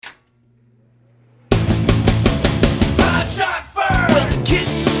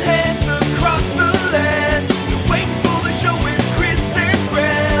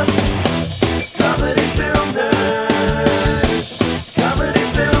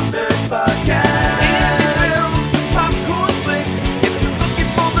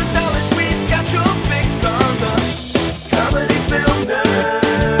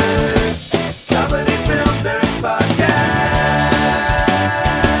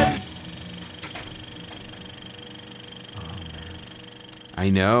I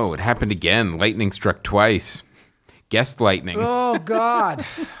know. It happened again. Lightning struck twice. Guest lightning. Oh, God.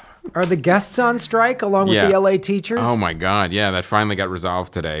 Are the guests on strike along with the LA teachers? Oh, my God. Yeah, that finally got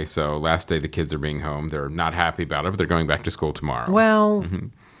resolved today. So last day the kids are being home. They're not happy about it, but they're going back to school tomorrow. Well,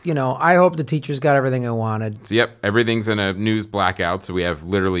 I hope the teachers got everything they wanted. So, yep, everything's in a news blackout, so we have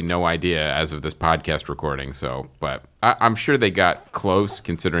literally no idea as of this podcast recording. So, but I'm sure they got close,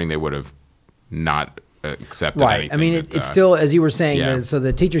 considering they would have not accepted anything. I mean, it's still, as you were saying, so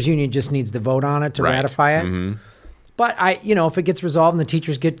the teachers union just needs to vote on it to ratify it. Mm-hmm. But if it gets resolved and the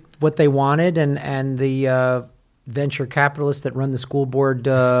teachers get what they wanted, and the venture capitalists that run the school board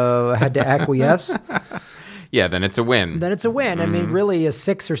had to acquiesce. Yeah, then it's a win. Mm-hmm. I mean, really, a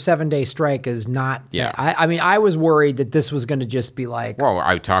 6 or 7 day strike is not. Yeah. I mean, I was worried that this was going to just be like. Well,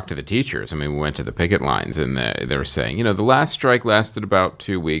 I talked to the teachers. I mean, we went to the picket lines, and they were saying, the last strike lasted about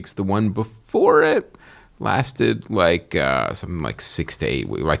 2 weeks. The one before it lasted like something like 6 to 8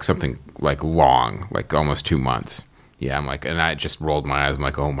 weeks, like something like long, like almost 2 months. Yeah, I'm like, and I just rolled my eyes. I'm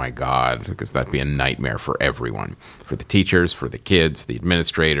like, oh my God, because that'd be a nightmare for everyone, for the teachers, for the kids, the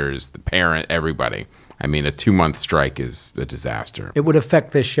administrators, the parent, everybody. I mean, a 2-month strike is a disaster. It would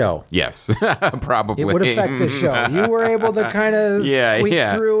affect this show. Yes, probably. It would affect this show. You were able to kind of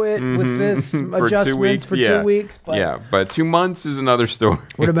squeak through it with this adjustments for 2 weeks. But but 2 months is another story.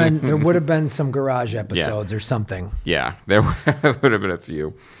 There would have been some garage episodes or something. Yeah, there would have been a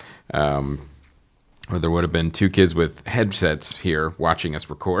few. Or there would have been 2 kids with headsets here watching us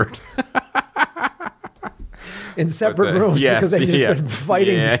record. In separate rooms because they've just been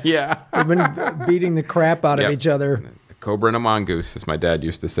fighting. Yeah. They've been beating the crap out of each other. A cobra and a mongoose, as my dad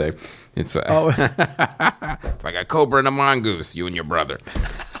used to say. It's it's like a cobra and a mongoose, you and your brother.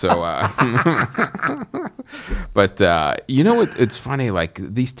 So, but it's funny. Like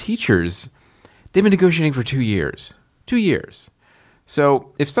these teachers, they've been negotiating for 2 years. 2 years.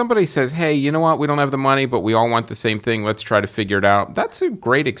 So if somebody says, hey, you know what? We don't have the money, but we all want the same thing. Let's try to figure it out. That's a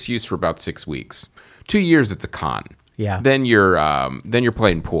great excuse for about 6 weeks. 2 years, it's a con. Yeah. Then you're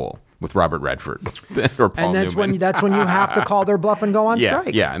playing pool with Robert Redford or Paul Newman. That's when you have to call their bluff and go on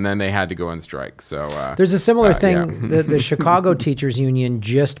strike. Yeah, and then they had to go on strike. So there's a similar thing. The Chicago Teachers Union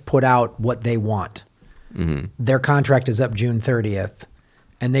just put out what they want. Mm-hmm. Their contract is up June 30th,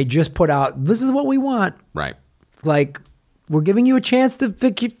 and they just put out, this is what we want. Right. Like, we're giving you a chance to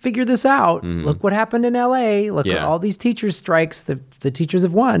figure this out. Mm-hmm. Look what happened in L.A. Look at all these teachers' strikes. The teachers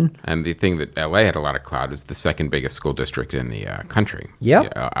have won. And the thing that L.A. had a lot of clout is the second biggest school district in the country.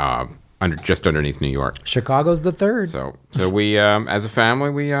 Yep. Just underneath New York. Chicago's the third. So we, as a family,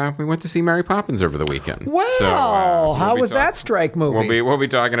 we went to see Mary Poppins over the weekend. Wow! So how was that strike movie? We'll be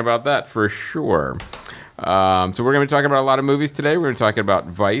talking about that for sure. So we're going to be talking about a lot of movies today. We're going to be talking about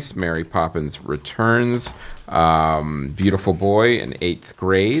Vice, Mary Poppins Returns, Beautiful Boy in 8th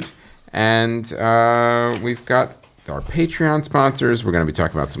grade, and we've got our Patreon sponsors. We're going to be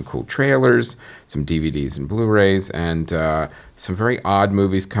talking about some cool trailers, some DVDs and Blu-rays, and some very odd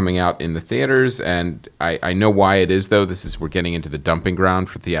movies coming out in the theaters. And I know why it is, though. We're getting into the dumping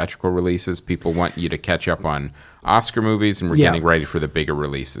ground for theatrical releases. People want you to catch up on Oscar movies, and we're getting ready for the bigger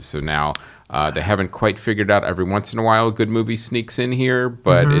releases. So now they haven't quite figured out. Every once in a while, a good movie sneaks in here,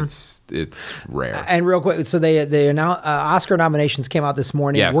 but it's rare. And real quick, so they announced Oscar nominations came out this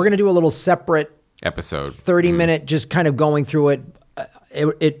morning. Yes. We're going to do a little separate episode, 30-minute, just kind of going through it.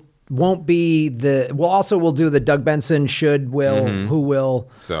 It won't be we'll do the Doug Benson should, will, who will.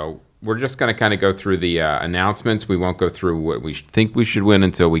 So we're just going to kind of go through the announcements. We won't go through what we think we should win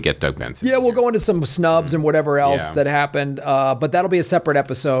until we get Doug Benson. Yeah, we'll go into some snubs and whatever else that happened. But that'll be a separate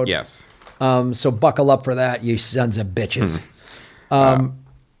episode. Yes. So buckle up for that, you sons of bitches. All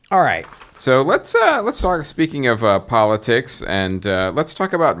right. So let's talk. Speaking of politics, and let's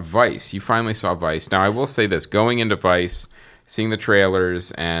talk about Vice. You finally saw Vice. Now I will say this: going into Vice, seeing the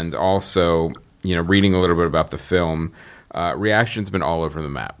trailers, and also reading a little bit about the film, reaction's been all over the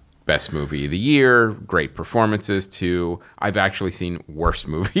map. Best movie of the year, great performances, to I've actually seen worst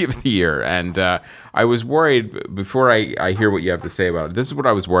movie of the year. And I was worried, before I hear what you have to say about it, this is what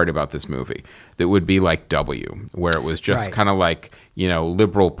I was worried about this movie, that would be like W, where it was just kind of like,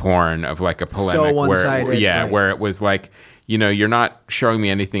 liberal porn of like a polemic. So one-sided. Where it was like, you're not showing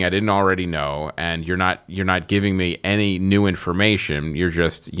me anything I didn't already know, and you're not giving me any new information. You're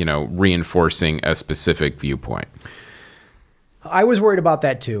just, reinforcing a specific viewpoint. I was worried about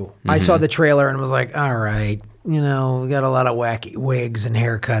that too. I saw the trailer and was like, all right, we got a lot of wacky wigs and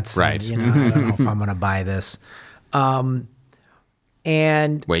haircuts. Right. And, I don't know if I'm going to buy this. And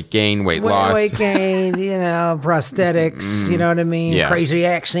weight gain, weight loss. Weight gain, prosthetics, you know what I mean? Yeah. Crazy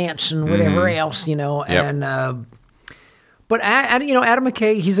accents and whatever else, and But Adam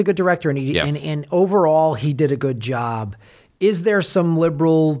McKay, he's a good director, and overall he did a good job. Is there some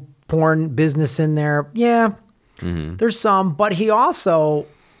liberal porn business in there? Yeah, there's some, but he also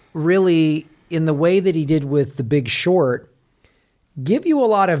really, in the way that he did with The Big Short, give you a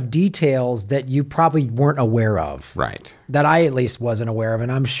lot of details that you probably weren't aware of. Right. That I at least wasn't aware of.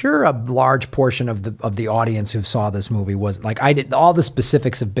 And I'm sure a large portion of the audience who saw this movie was like, I did all the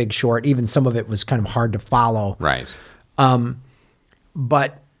specifics of Big Short. Even some of it was kind of hard to follow. Right.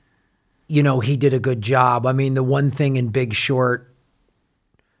 But, he did a good job. I mean, the one thing in Big Short,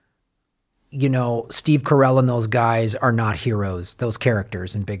 Steve Carell and those guys are not heroes, those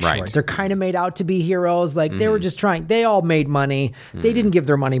characters in Big Short. They're kind of made out to be heroes. Like they were just trying, they all made money. They didn't give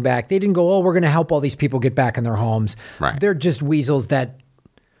their money back. They didn't go, oh, we're going to help all these people get back in their homes. Right. They're just weasels that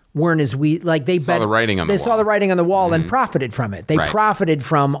weren't as like they saw the writing on the wall. They saw the writing on the wall and profited from it. They profited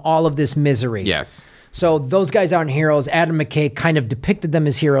from all of this misery. Yes. So those guys aren't heroes. Adam McKay kind of depicted them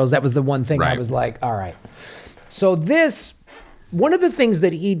as heroes. That was the one thing I was like, all right. So one of the things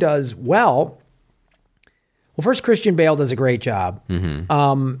that he does well, first, Christian Bale does a great job.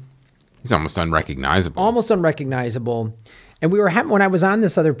 Mm-hmm. He's almost unrecognizable. And we were when I was on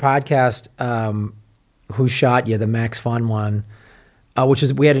this other podcast, Who Shot You, the Max Fun one,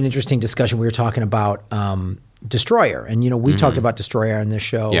 we had an interesting discussion. We were talking about Destroyer. And, we talked about Destroyer on this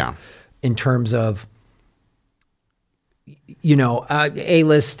show in terms of,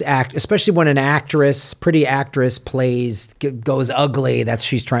 A-list act, especially when an pretty actress goes ugly,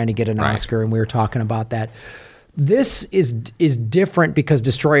 she's trying to get an Oscar. And we were talking about that. This is different because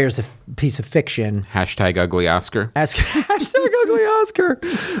Destroyer is a piece of fiction. Hashtag ugly Oscar. Hashtag ugly Oscar.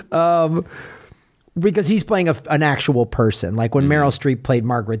 Because he's playing an actual person. Like when Meryl Streep played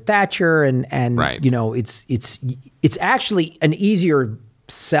Margaret Thatcher and it's actually an easier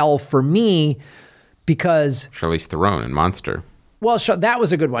sell for me because Charlize Theron in Monster. Well, that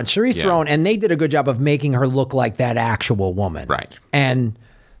was a good one. Charlize Theron, and they did a good job of making her look like that actual woman. Right. And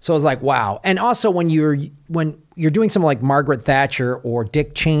so I was like, wow. And also when you're doing something like Margaret Thatcher or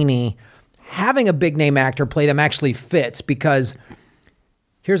Dick Cheney, having a big name actor play them actually fits because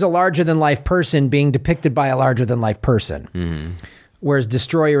here's a larger than life person being depicted by a larger than life person. Mm-hmm. Whereas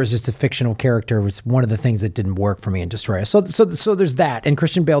Destroyer is just a fictional character. It was one of the things that didn't work for me in Destroyer. So there's that. And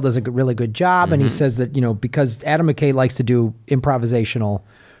Christian Bale does a really good job. And he says that, because Adam McKay likes to do improvisational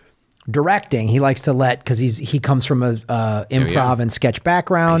directing, he likes to because he comes from a improv and sketch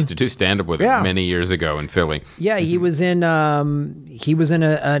background. I used to do stand-up with him many years ago in Philly. Yeah, he was in an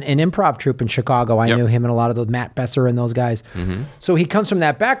improv troupe in Chicago. I knew him and a lot of those, Matt Besser and those guys. Mm-hmm. So he comes from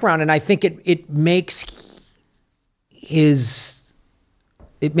that background, and I think it makes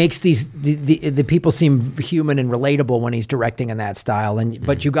the people seem human and relatable when he's directing in that style.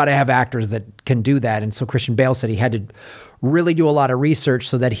 But you got to have actors that can do that. And so Christian Bale said he had to really do a lot of research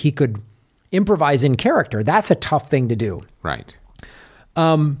so that he could improvise in character. That's a tough thing to do. Right.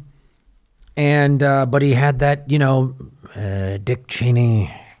 But he had that, Dick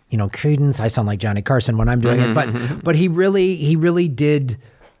Cheney, cadence. I sound like Johnny Carson when I'm doing it, but he really did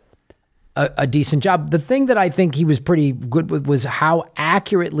a decent job. The thing that I think he was pretty good with was how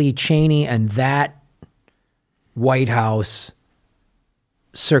accurately Cheney and that White House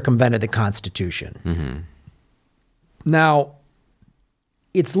circumvented the Constitution. Mm-hmm. Now,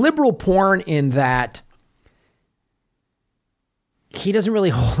 it's liberal porn in that he doesn't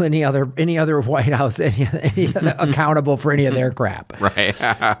really hold any other White House any accountable for any of their crap. Right.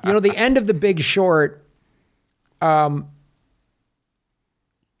 The end of The Big Short,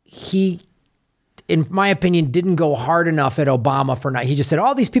 he, in my opinion, didn't go hard enough at Obama for not. He just said,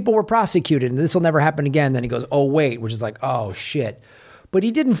 all these people were prosecuted and this will never happen again. Then he goes, oh, wait, which is like, oh, shit. But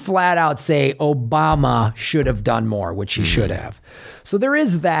he didn't flat out say Obama should have done more, which he should have. So there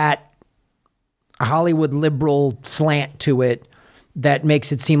is that Hollywood liberal slant to it that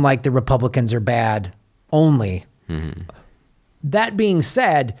makes it seem like the Republicans are bad only. Mm-hmm. That being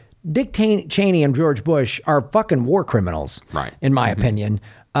said, Dick Cheney and George Bush are fucking war criminals, right? In my opinion.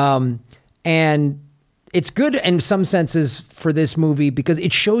 And it's good in some senses for this movie because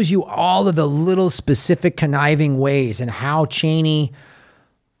it shows you all of the little specific conniving ways and how Cheney,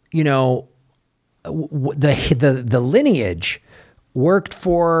 the lineage worked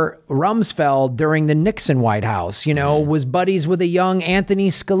for Rumsfeld during the Nixon White House, was buddies with a young Anthony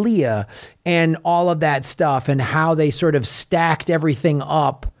Scalia and all of that stuff and how they sort of stacked everything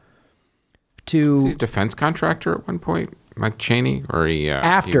up to... Was he a defense contractor at one point, Mike Cheney? Or he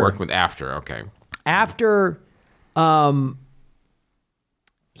worked with after, okay. After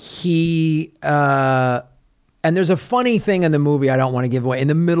he And there's a funny thing in the movie I don't want to give away. In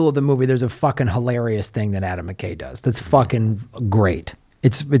the middle of the movie, there's a fucking hilarious thing that Adam McKay does. That's fucking great.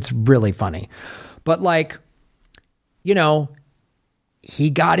 It's really funny. But like, you know,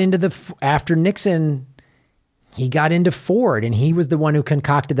 he got into after Nixon, he got into Ford, and he was the one who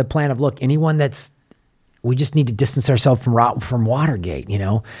concocted the plan of, look, we just need to distance ourselves from Watergate, you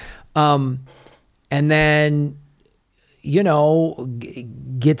know? And then, you know,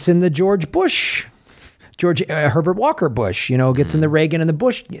 gets in the Herbert Walker Bush, you know, gets in the Reagan and the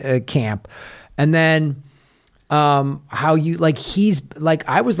Bush camp. And then how you, like, he's like,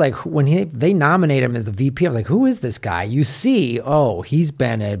 I was like, when they nominate him as the VP, I was like, who is this guy? You see, he's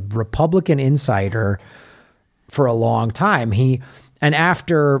been a Republican insider for a long time. And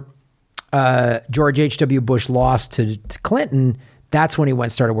after George H.W. Bush lost to Clinton, that's when he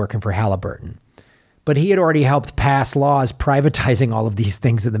started working for Halliburton. But he had already helped pass laws privatizing all of these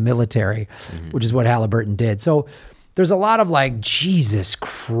things in the military, which is what Halliburton did. So there's a lot of like, Jesus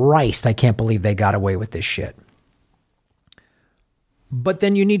Christ, I can't believe they got away with this shit. But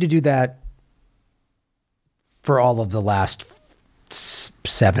then you need to do that for all of the last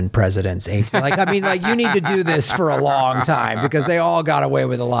 7 presidents, 8. Like, I mean, like, you need to do this for a long time because they all got away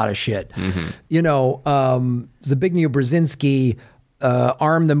with a lot of shit. You know, Zbigniew Brzezinski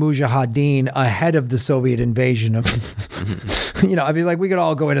armed the Mujahideen ahead of the Soviet invasion of, you know, I mean, like, we could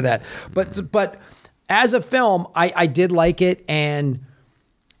all go into that. But as a film, I did like it, and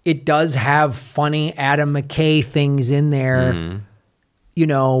it does have funny Adam McKay things in there, you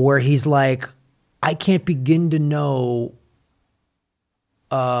know, where he's like, I can't begin to know,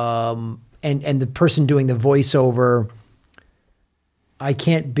 and the person doing the voiceover, I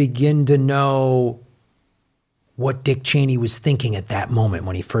can't begin to know what Dick Cheney was thinking at that moment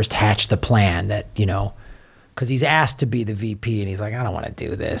when he first hatched the plan that, you know, because he's asked to be the VP and he's like, I don't want to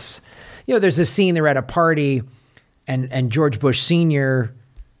do this. You know, there's a scene, they're at a party and George Bush Sr.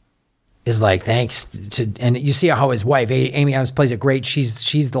 is like, thanks to, and you see how his wife, Amy Adams, plays it great.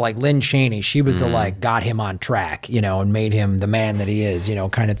 She's the like Lynn Cheney. She was the like, got him on track, you know, and made him the man that he is, you know,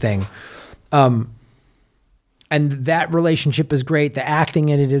 kind of thing. And that relationship is great. The acting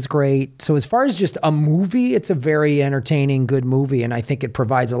in it is great. So as far as just a movie, it's a very entertaining, good movie. And I think it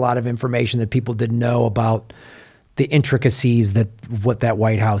provides a lot of information that people didn't know about the intricacies of what that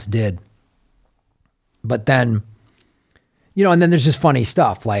White House did. But then, you know, and then there's just funny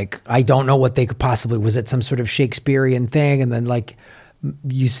stuff. Like, I don't know what they could possibly, was it some sort of Shakespearean thing? And then like,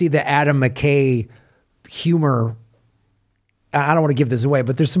 you see the Adam McKay humor. I don't want to give this away,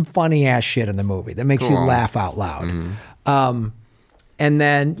 but there's some funny ass shit in the movie that makes you laugh out loud. And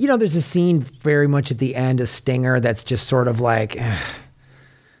then, you know, there's a scene very much at the end, a stinger that's just sort of like,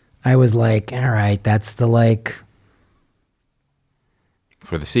 I was like, all right, that's the like.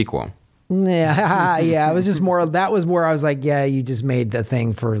 For the sequel. Yeah. It was just more, that was where I was like, yeah, you just made the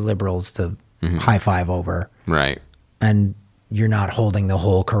thing for liberals to high five over. Right. And you're not holding the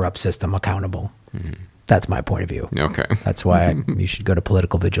whole corrupt system accountable. That's my point of view. Okay. That's why you should go to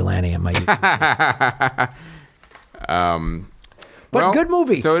Political Vigilante on my YouTube. But good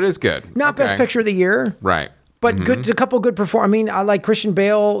movie. So it is good. Not Best Picture of the Year. Right. But good, a couple good perform. I mean, I like Christian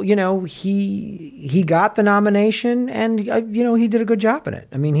Bale, you know, he got the nomination and, you know, he did a good job in it.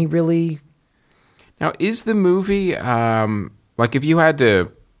 I mean, he really. Now, is the movie, like if you had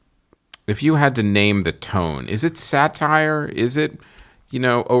to name the tone, is it satire? Is it, you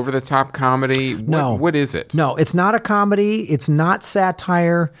know, over-the-top comedy? No. What is it? No, it's not a comedy. It's not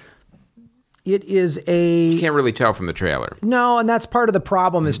satire. It is You can't really tell from the trailer. No, and that's part of the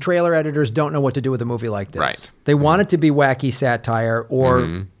problem is trailer editors don't know what to do with a movie like this. Right. They want it to be wacky satire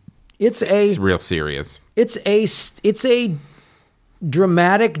or it's real serious. It's a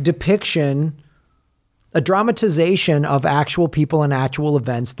dramatic depiction, a dramatization of actual people and actual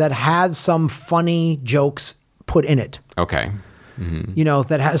events that has some funny jokes put in it. Okay. You know,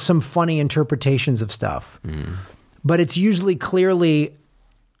 that has some funny interpretations of stuff. But it's usually clearly,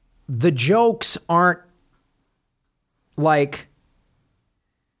 the jokes aren't like,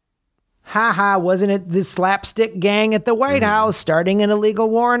 haha, wasn't it this slapstick gang at the White House starting an illegal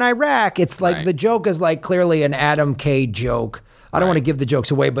war in Iraq? It's like the joke is like clearly an Adam K joke. I don't want to give the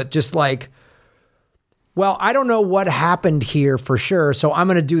jokes away, but just like, well, I don't know what happened here for sure, so I'm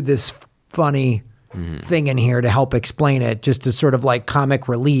going to do this funny thing in here to help explain it, just to sort of like comic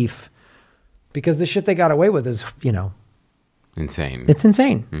relief, because the shit they got away with is, you know, insane. It's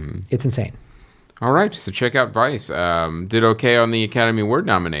insane. It's insane. All right, so check out Vice. Did okay on the Academy Award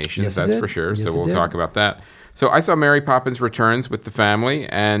nominations, Yes, that's for sure. Yes, so we'll talk about that. So I saw Mary Poppins Returns with the family,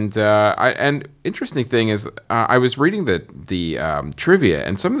 and interesting thing is I was reading the trivia,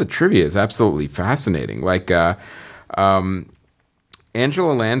 and some of the trivia is absolutely fascinating. Like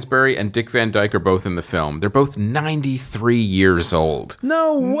Angela Lansbury and Dick Van Dyke are both in the film. They're both 93 years old.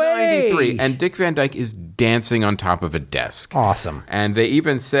 No way! 93, and Dick Van Dyke is dancing on top of a desk. Awesome. And they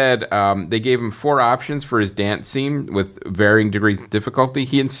even said they gave him 4 options for his dance scene with varying degrees of difficulty.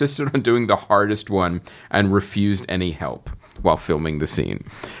 He insisted on doing the hardest one and refused any help while filming the scene.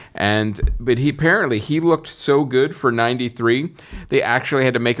 But he apparently looked so good for 93, they actually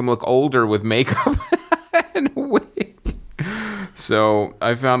had to make him look older with makeup and a wig. So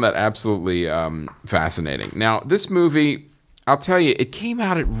I found that absolutely fascinating. Now, this movie, I'll tell you, it came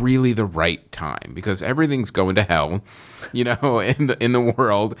out at really the right time because everything's going to hell, in the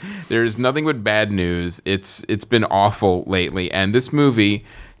world. There's nothing but bad news. It's been awful lately, and this movie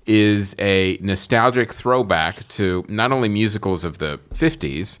is a nostalgic throwback to not only musicals of the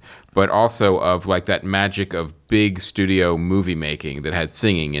 50s, but also of like that magic of big studio movie making that had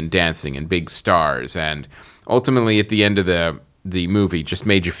singing and dancing and big stars, and ultimately at the end of the movie just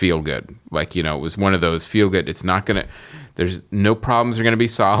made you feel good. Like, it was one of those feel good. There's no problems are going to be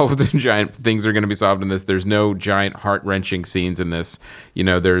solved. Giant things are going to be solved in this. There's no giant heart-wrenching scenes in this.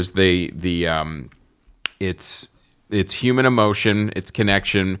 There's it's human emotion, it's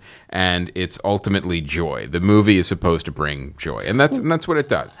connection, and it's ultimately joy. The movie is supposed to bring joy, and that's what it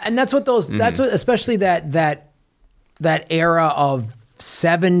does. And that's what that's what, especially that era of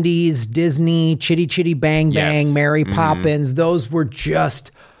 70s Disney, Chitty Chitty Bang Bang, Yes. Mary Poppins, those were just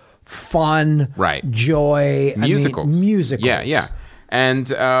fun, joy. Musicals. Musicals. Yeah. And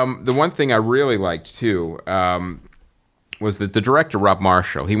the one thing I really liked, too, was that the director, Rob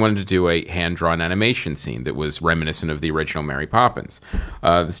Marshall, he wanted to do a hand-drawn animation scene that was reminiscent of the original Mary Poppins.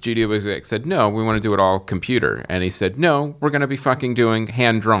 The studio exec said, no, we want to do it all computer. And he said, no, we're going to be fucking doing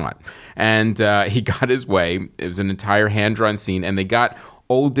hand-drawn. And he got his way. It was an entire hand-drawn scene, and they got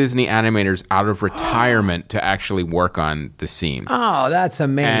old Disney animators out of retirement to actually work on the scene. Oh, that's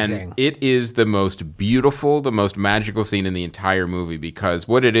amazing. And it is the most beautiful, the most magical scene in the entire movie, because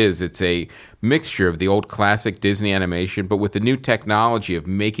what it is, it's a mixture of the old classic Disney animation, but with the new technology of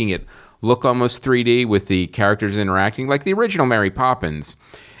making it look almost 3D with the characters interacting. Like the original Mary Poppins,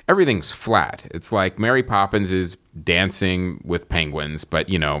 everything's flat. It's like Mary Poppins is dancing with penguins, but,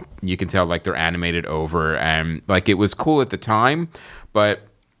 you can tell like they're animated over, and like it was cool at the time, but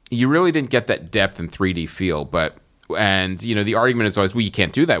you really didn't get that depth and 3D feel. And the argument is always, well, you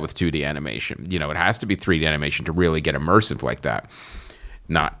can't do that with 2D animation. It has to be 3D animation to really get immersive like that.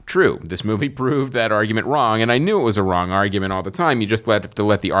 Not true. This movie proved that argument wrong, and I knew it was a wrong argument all the time. You just have to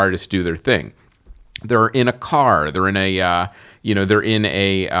let the artists do their thing. They're in a car. They're in a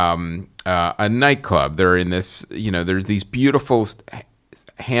nightclub. They're in this. There's these beautiful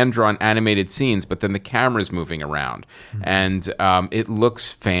hand-drawn animated scenes, but then the camera's moving around, and it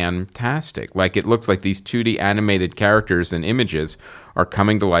looks fantastic. Like it looks like these 2D animated characters and images are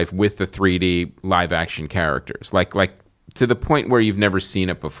coming to life with the 3D live-action characters. Like to the point where you've never seen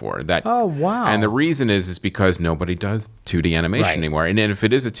it before. Oh, wow. And the reason is because nobody does 2D animation anymore. And if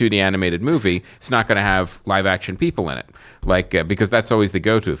it is a 2D animated movie, it's not going to have live action people in it. Because that's always the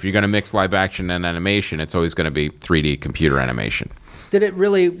go-to. If you're going to mix live action and animation, it's always going to be 3D computer animation. Did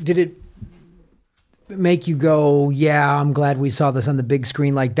it make you go, yeah, I'm glad we saw this on the big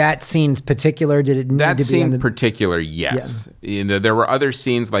screen? Like that scene particular, did it need to be on the... That scene particular, yes. Yeah. There were other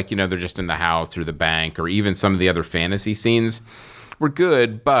scenes like, they're just in the house or the bank, or even some of the other fantasy scenes were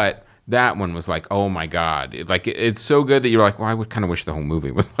good, but that one was like, oh my God. It's so good that you're like, well, I would kind of wish the whole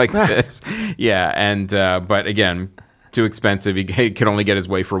movie was like this. Yeah, and but again, too expensive. He could only get his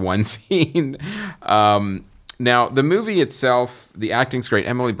way for one scene. Now, the movie itself, the acting's great.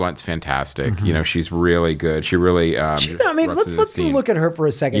 Emily Blunt's fantastic. She's really good. She really let's look at her for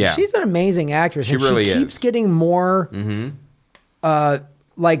a second. Yeah. She's an amazing actress. She really is. She keeps getting more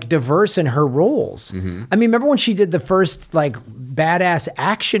diverse in her roles. I mean, remember when she did the first badass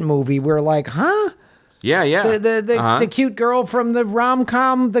action movie? We're like, huh? Yeah. The cute girl from the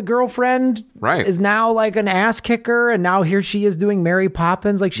rom-com, the girlfriend, is now like an ass kicker, and now here she is doing Mary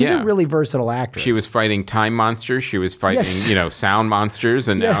Poppins. Like she's a really versatile actress. She was fighting time monsters. She was fighting, sound monsters,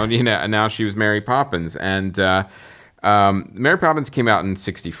 and now she was Mary Poppins. And Mary Poppins came out in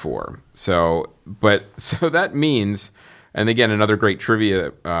 '64. So that means. And again, another great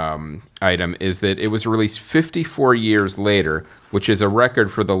trivia item is that it was released 54 years later, which is a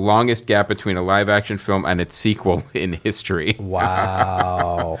record for the longest gap between a live-action film and its sequel in history.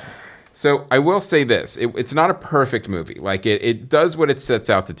 Wow. So I will say this. It's not a perfect movie. Like, it does what it sets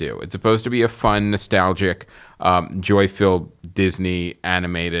out to do. It's supposed to be a fun, nostalgic, joy-filled Disney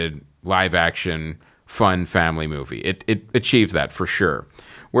animated, live-action, fun family movie. It achieves that for sure.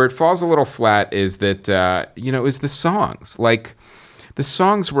 Where it falls a little flat is that, is the songs. Like, the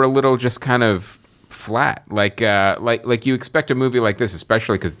songs were a little just kind of flat. Like you expect a movie like this,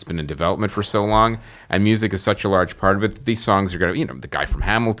 especially because it's been in development for so long, and music is such a large part of it, that these songs are going to, the guy from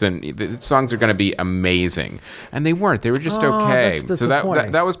Hamilton, the songs are going to be amazing. And they weren't. They were just okay. So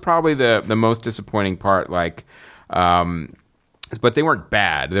that was probably the most disappointing part. Like, but they weren't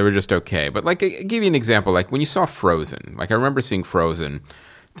bad. They were just okay. But like, I'll give you an example. Like when you saw Frozen, like I remember seeing Frozen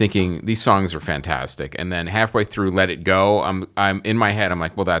thinking these songs are fantastic. And then halfway through Let It Go, I'm in my head, I'm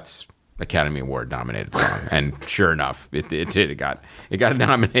like, well, that's Academy Award nominated song, and sure enough, it did. It got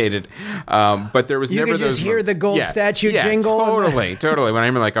nominated, but there was never. You could just hear the gold statue jingle. Totally. When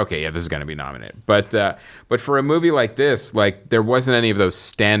I'm like, okay, this is going to be nominated. But for a movie like this, like there wasn't any of those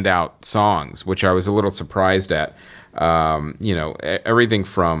standout songs, which I was a little surprised at. Everything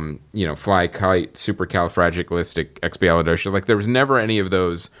from Fly Kite, Supercalifragilisticexpialidocious. Like there was never any of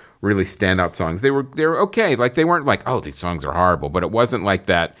those really standout songs. They were okay. Like they weren't like, oh, these songs are horrible, but it wasn't like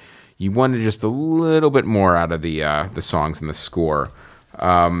that. You wanted just a little bit more out of the songs and the score.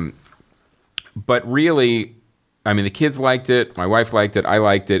 But really, I mean, the kids liked it. My wife liked it. I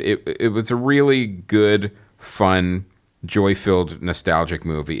liked it. It was a really good, fun, joy-filled, nostalgic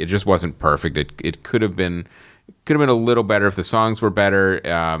movie. It just wasn't perfect. It could have been a little better if the songs were better.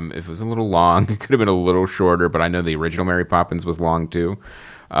 If it was a little long, it could have been a little shorter. But I know the original Mary Poppins was long too.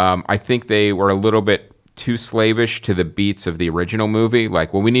 I think they were a little bit too slavish to the beats of the original movie.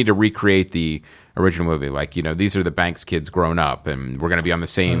 Like, well, we need to recreate the original movie. Like, these are the Banks kids grown up, and we're going to be on the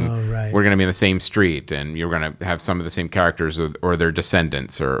same. We're going to be in the same street, and you're going to have some of the same characters or their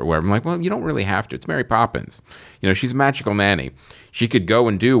descendants or whatever. I'm like, well, you don't really have to. It's Mary Poppins. She's a magical nanny. She could go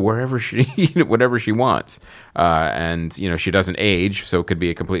and do whatever she wants, and she doesn't age, so it could be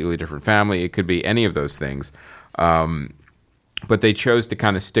a completely different family. It could be any of those things. But they chose to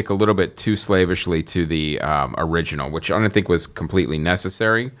kind of stick a little bit too slavishly to the original, which I don't think was completely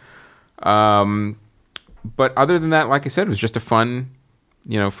necessary. But other than that, like I said, it was just a fun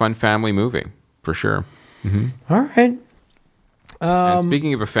family movie for sure. Mm-hmm. All right. And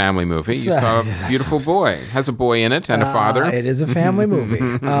speaking of a family movie, you saw A Beautiful Boy. It has a boy in it and a father. It is a family movie.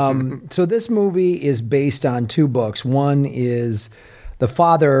 So this movie is based on two books. One is the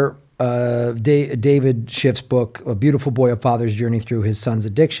father. David Schiff's book, A Beautiful Boy, A Father's Journey Through His Son's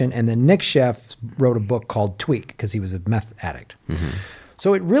Addiction. And then Nick Schiff wrote a book called Tweak because he was a meth addict. Mm-hmm.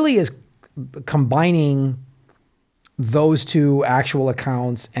 So it really is combining those two actual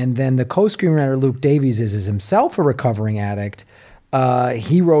accounts. And then the co-screenwriter, Luke Davies, is himself a recovering addict.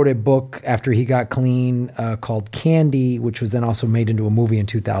 He wrote a book after he got clean called Candy, which was then also made into a movie in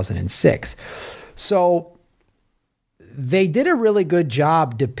 2006. So they did a really good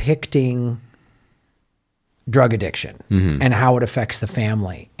job depicting drug addiction and how it affects the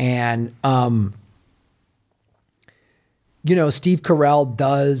family. And, Steve Carell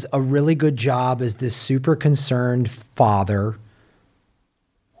does a really good job as this super concerned father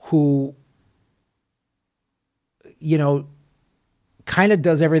who, kind of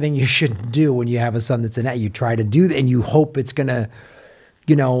does everything you shouldn't do when you have a son that's in that. You try to do that and you hope it's going to,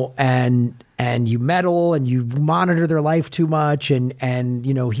 and you meddle and you monitor their life too much. And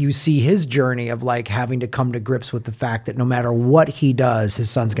you see his journey of like having to come to grips with the fact that no matter what he does, his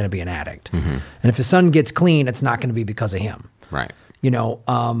son's going to be an addict. Mm-hmm. And if his son gets clean, it's not going to be because of him. Right.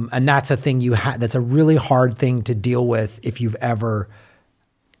 And that's a thing that's a really hard thing to deal with if you've ever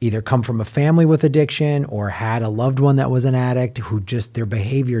either come from a family with addiction or had a loved one that was an addict who just their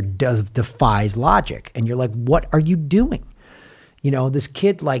behavior defies logic. And you're like, what are you doing? This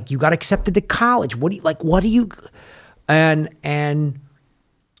kid, like, you got accepted to college. What do you, and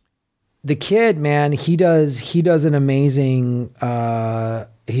the kid, man, he does an amazing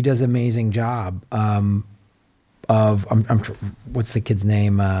job, of, what's the kid's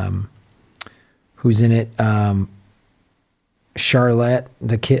name? Who's in it? Charlotte,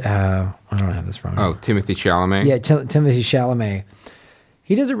 the kid, I don't have this wrong. Oh, Timothée Chalamet. Yeah. Timothée Chalamet.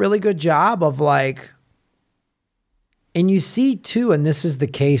 He does a really good job of like, and you see too, and this is the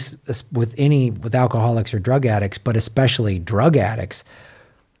case with alcoholics or drug addicts, but especially drug addicts,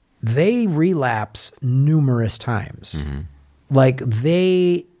 they relapse numerous times. Mm-hmm.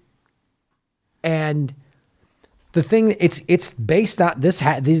 And the thing, it's based on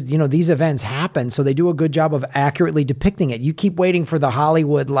these events happen, so they do a good job of accurately depicting it. You keep waiting for the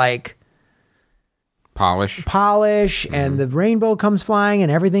Hollywood polish, and the rainbow comes flying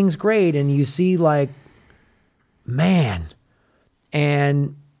and everything's great. And you see like, man,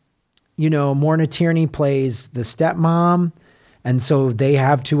 and Morna Tierney plays the stepmom. And so they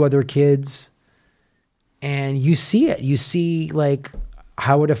have 2 other kids and you see it. You see like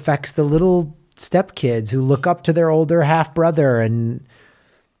how it affects the little stepkids who look up to their older half brother and,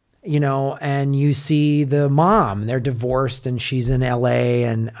 and you see the mom, they're divorced and she's in LA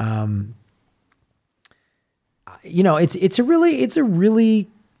and, it's a really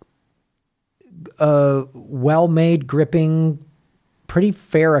well-made, gripping, pretty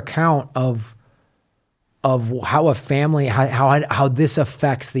fair account of how a family, how this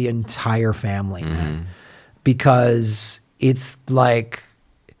affects the entire family, man. Because it's like,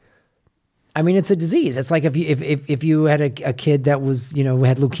 I mean, it's a disease. It's like if you had a kid that was,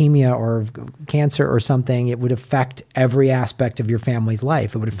 had leukemia or cancer or something, it would affect every aspect of your family's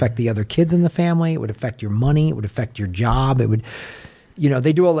life. It would affect the other kids in the family. It would affect your money. It would affect your job. It would,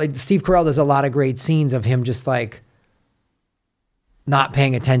 they do Steve Carell does a lot of great scenes of him just like not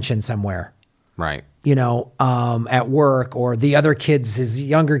paying attention somewhere. Right. At work, or the other kids, his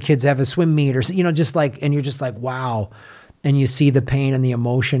younger kids have a swim meet or, just like, and you're just like, wow. And you see the pain and the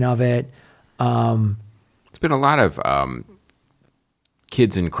emotion of it. It's been a lot of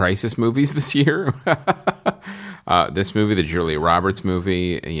kids in crisis movies this year. This movie, the Julia Roberts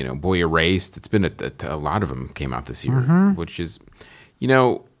movie, Boy Erased. It's been a lot of them came out this year, which is,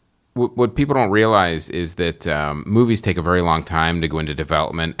 what people don't realize is that movies take a very long time to go into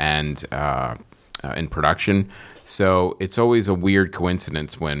development and in production. So it's always a weird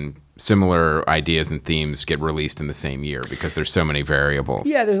coincidence when similar ideas and themes get released in the same year because there's so many variables.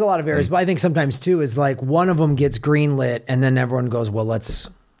 Yeah, there's a lot of variables. But I think sometimes, too, is like one of them gets greenlit and then everyone goes, well, let's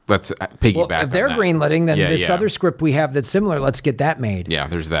piggyback well, if they're greenlighting, then this other script we have that's similar, let's get that made. Yeah,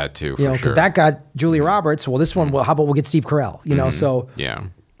 there's that, too, because that got Julia Roberts. Well, this one, well, how about we'll get Steve Carell? So... Yeah.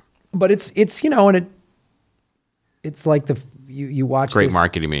 But it's and it's like you watch great this.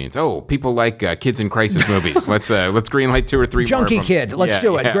 Marketing means. Oh, people like kids in crisis movies. Let's greenlight 2 or 3 Junkie more. Kid. Let's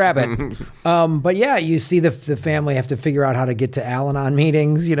do it. Grab it. But yeah, you see the family have to figure out how to get to Al-Anon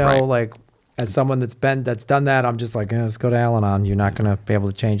meetings. Like as someone that's done that, I'm just like, let's go to Al-Anon. You're not going to be able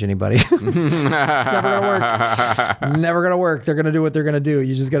to change anybody. It's never going to work. Never going to work. They're going to do what they're going to do.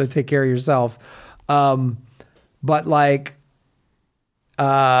 You just got to take care of yourself. But like.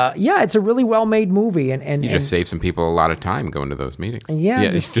 It's a really well-made movie, and you just save some people a lot of time going to those meetings. Yeah,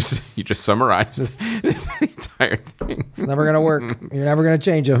 you just summarized the entire thing. It's never going to work. You're never going to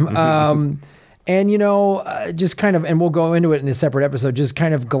change them. And just kind of, and we'll go into it in a separate episode. Just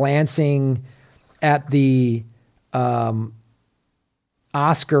kind of glancing at the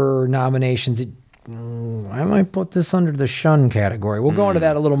Oscar nominations. I might put this under the shun category. We'll go into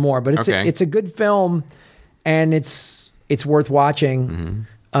that a little more, but it's a good film, and it's worth watching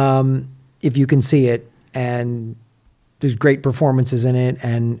if you can see it, and there's great performances in it,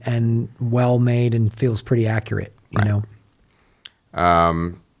 and well made, and feels pretty accurate. You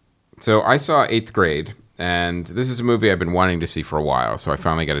know. So I saw 8th Grade, and this is a movie I've been wanting to see for a while. So I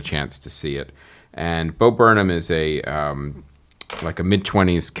finally got a chance to see it. And Bo Burnham is a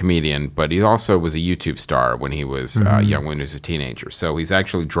mid-20s comedian, but he also was a YouTube star when he was young, when he was a teenager. So he's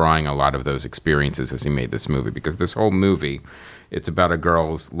actually drawing a lot of those experiences as he made this movie, because this whole movie, it's about a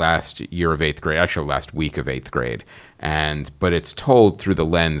girl's last year of 8th grade, actually last week of 8th grade, but it's told through the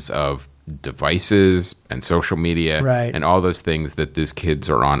lens of devices and social media and all those things that those kids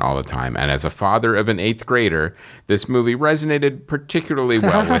are on all the time. And as a father of an 8th grader, this movie resonated particularly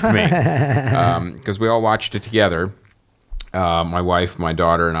well with me, because we all watched it together. My wife, my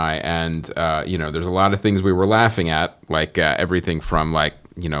daughter, and I, and there's a lot of things we were laughing at, like everything from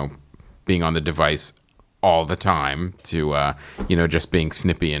being on the device all the time to just being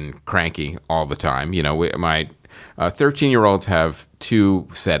snippy and cranky all the time. My 13-year-olds have 2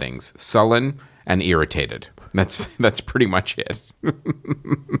 settings: sullen and irritated. That's pretty much it.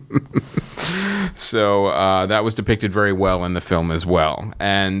 So that was depicted very well in the film as well,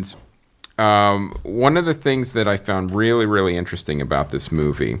 and. One of the things that I found really, really interesting about this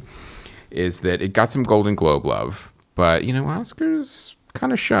movie is that it got some Golden Globe love, but, Oscars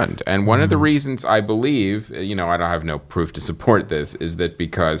kind of shunned. And one of the reasons I believe, I don't have no proof to support this, is that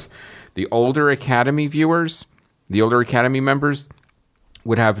because the older Academy viewers, the older Academy members,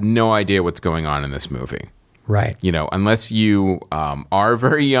 would have no idea what's going on in this movie. Right. Unless you are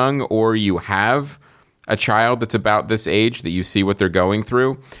very young or you have a child that's about this age that you see what they're going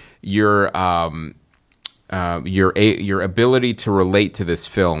through, your ability to relate to this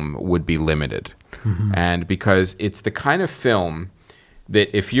film would be limited. And because it's the kind of film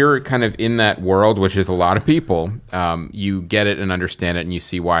that if you're kind of in that world, which is a lot of people, you get it and understand it, and you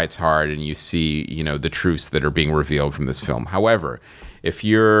see why it's hard, and you see, the truths that are being revealed from this film. However, if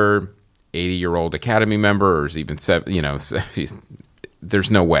you're 80-year-old Academy member, or even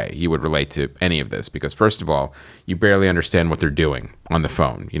there's no way you would relate to any of this, because first of all, you barely understand what they're doing on the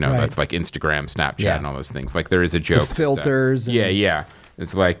phone. That's like Instagram, Snapchat, and all those things. Like, there is a joke. The filters. Yeah.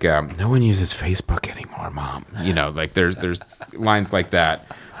 It's like, no one uses Facebook anymore, Mom. Like there's lines like that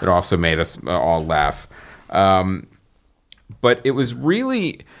also made us all laugh. But it was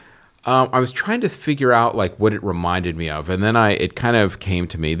really, I was trying to figure out like what it reminded me of, and then it kind of came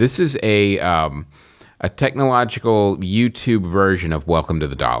to me. This is a technological YouTube version of Welcome to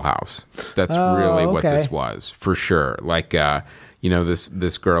the Dollhouse. That's really what this was, for sure. Like,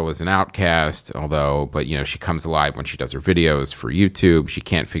 this girl is an outcast, but she comes alive when she does her videos for YouTube. She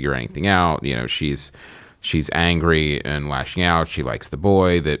can't figure anything out. She's angry and lashing out. She likes the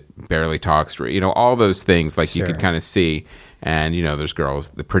boy that barely talks to her. All those things, like, you could kind of see. And there's girls.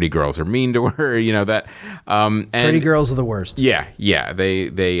 The pretty girls are mean to her. That. And pretty girls are the worst. Yeah. They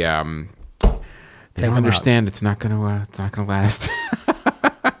don't understand. It's not gonna last.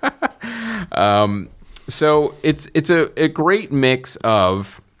 So it's a great mix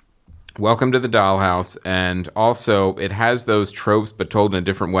of Welcome to the Dollhouse, and also it has those tropes, but told in a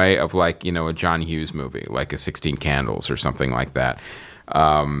different way, of like, a John Hughes movie, like a 16 Candles or something like that.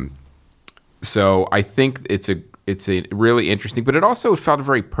 So I think it's a really interesting, but it also felt a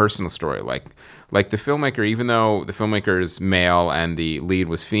very personal story. Like the filmmaker, even though the filmmaker is male and the lead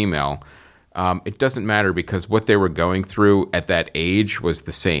was female, it doesn't matter, because what they were going through at that age was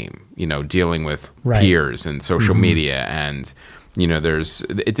the same, dealing with peers and social media. And,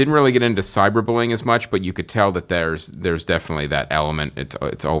 it didn't really get into cyberbullying as much, but you could tell that there's definitely that element.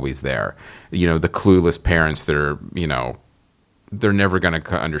 It's always there. The clueless parents that are, they're never going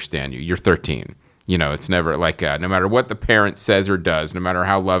to understand you. You're 13. It's never like, no matter what the parent says or does, no matter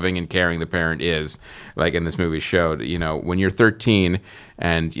how loving and caring the parent is, like in this movie showed, when you're 13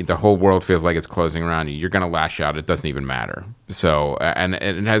 and the whole world feels like it's closing around you, you're going to lash out. It doesn't even matter. So, and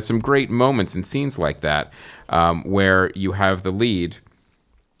it has some great moments and scenes like that, where you have the lead,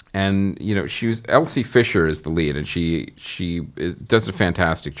 and, Elsie Fisher is the lead, and she does a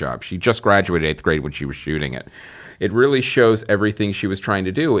fantastic job. She just graduated 8th grade when she was shooting it. It really shows everything she was trying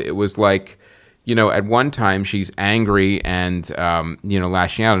to do. It was like, at one time she's angry and,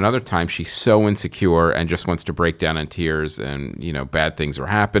 lashing out. Another time she's so insecure and just wants to break down in tears, and, bad things are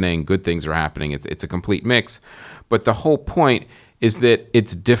happening, good things are happening. It's a complete mix. But the whole point is that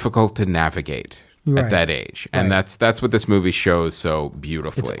it's difficult to navigate at that age. And that's what this movie shows so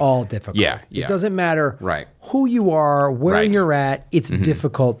beautifully. It's all difficult. Yeah. It doesn't matter who you are, where you're at. It's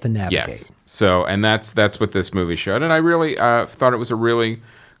difficult to navigate. Yes. So, and that's what this movie showed. And I really thought it was a really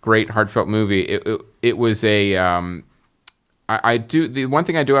great, heartfelt movie. It was a. The one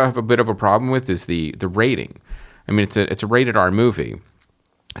thing I do have a bit of a problem with is the rating. I mean, it's a rated R movie,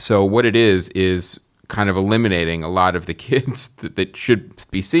 so what it is kind of eliminating a lot of the kids that should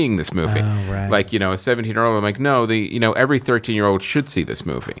be seeing this movie. Oh, right. Like, a 17-year-old, I'm like, no, every 13-year-old should see this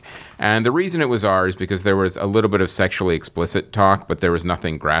movie. And the reason it was R is because there was a little bit of sexually explicit talk, but there was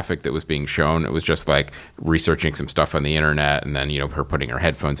nothing graphic that was being shown. It was just like researching some stuff on the internet, and then, her putting her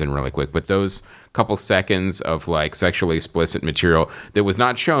headphones in really quick. But those couple seconds of like sexually explicit material that was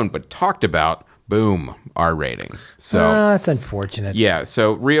not shown but talked about, boom, R rating. So that's unfortunate. Yeah.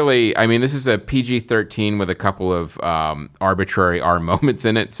 So really, I mean, this is a PG-13 with a couple of arbitrary R moments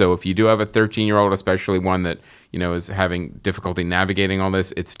in it. So if you do have a 13-year-old, especially one that is having difficulty navigating all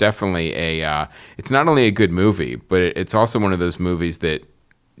this, it's definitely it's not only a good movie, but it's also one of those movies that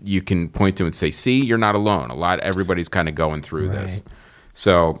you can point to and say, "See, you're not alone." Everybody's kind of going through this.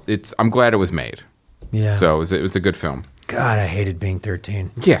 So I'm glad it was made. Yeah. So it was a good film. God, I hated being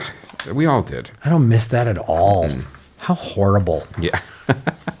 13. Yeah, we all did. I don't miss that at all. How horrible. Yeah.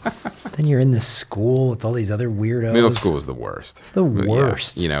 Then you're in this school with all these other weirdos. Middle school is the worst. It's the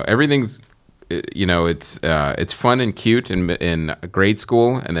worst. Yeah. Everything's, it's fun and cute in grade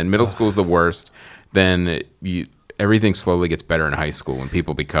school, and then middle school is the worst. Then everything slowly gets better in high school when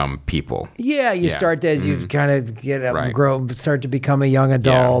people become people. Yeah, you start as you kind of get up, grow, start to become a young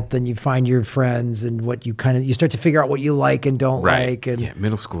adult, and you find your friends and what you you start to figure out what you like and don't like. And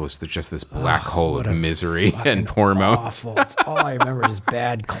middle school is just this black hole of misery and hormones. Awful. It's all I remember is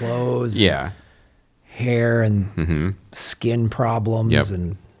bad clothes. And hair and skin problems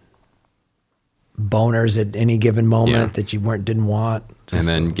and boners at any given moment that you didn't want. And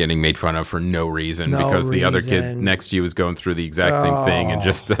then getting made fun of for no reason because the other kid next to you is going through the exact same thing and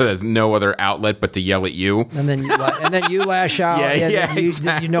just has no other outlet but to yell at you. And then you lash out.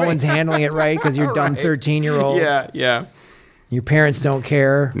 Exactly. No one's handling it right because you're dumb 13-year-olds. Yeah. Your parents don't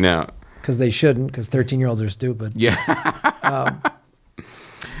care. No. Because they shouldn't, because 13-year-olds are stupid. Yeah.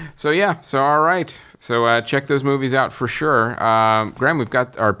 So all right. So check those movies out for sure. Graham, we've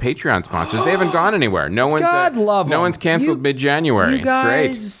got our Patreon sponsors. They haven't gone anywhere. No one's no one's canceled mid-January. You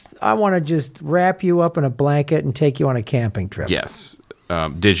guys, it's great. I want to just wrap you up in a blanket and take you on a camping trip. Yes,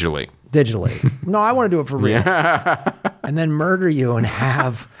 digitally. No, I want to do it for real. Yeah. And then murder you and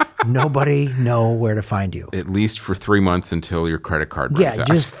have nobody know where to find you. At least for 3 months until your credit card runs out.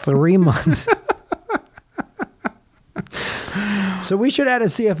 Yeah, just 3 months. So we should add a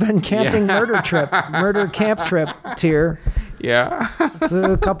CFN camping murder camp trip tier. Yeah. It's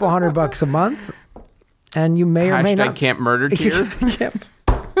a couple $100 a month. And you may or may not. Camp murder tier.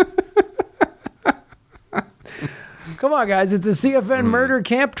 Come on, guys. It's a CFN murder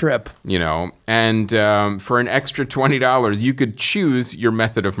camp trip. And for an extra $20, you could choose your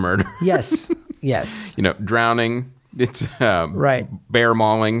method of murder. Yes. Drowning. It's right. Bear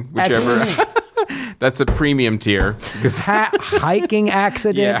mauling, whichever. That's a premium tier. Hiking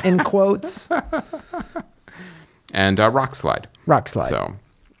accident in quotes. And rock slide. So,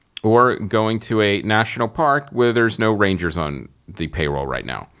 or going to a national park where there's no rangers on the payroll right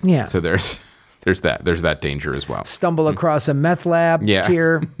now. Yeah. So there's that danger as well. Stumble across a meth lab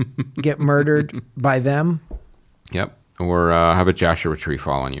tier, get murdered by them. Yep. Or have a Joshua tree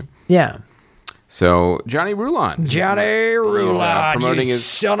fall on you. Yeah. So Johnny Rulon. Promoting his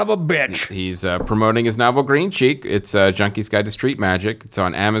son of a bitch. He's promoting his novel Green Cheek. It's Junkie's Guide to Street Magic. It's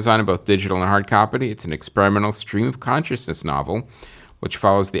on Amazon in both digital and hard copy. It's an experimental stream of consciousness novel, which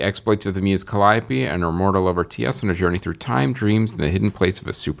follows the exploits of the muse Calliope and her mortal lover T.S. on a journey through time, dreams, and the hidden place of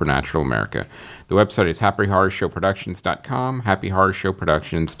a supernatural America. The website is happyhorrorshowproductions.com,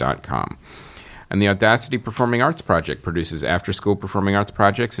 happyhorrorshowproductions.com. And the Audacity Performing Arts Project produces after-school performing arts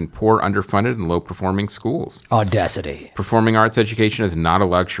projects in poor, underfunded, and low-performing schools. Audacity. Performing arts education is not a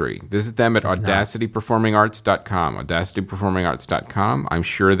luxury. Visit them at audacityperformingarts.com. audacityperformingarts.com. I'm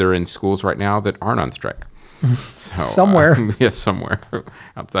sure they're in schools right now that aren't on strike. Somewhere. Yes, somewhere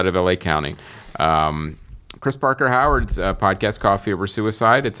outside of L.A. County. Chris Parker Howard's podcast, Coffee Over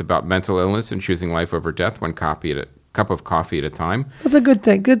Suicide. It's about mental illness and choosing life over death, one cup of coffee at a time. That's a good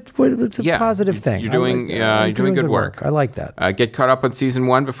thing. It's a positive thing. You're doing good work. I like that. Get caught up on season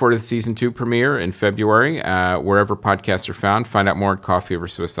 1 before the season 2 premiere in February, wherever podcasts are found. Find out more at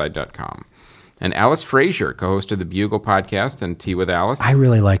coffeeoversuicide.com. And Alice Frazier, co-host of the Bugle podcast and Tea with Alice. I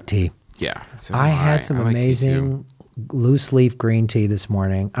really like tea. Yeah. So I had some amazing loose leaf green tea this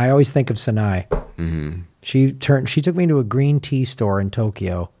morning. I always think of Sanai. Mm-hmm. She took me to a green tea store in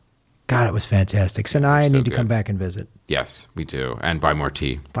Tokyo. God, it was fantastic. Sanai, I need to come back and visit. Yes, we do. And buy more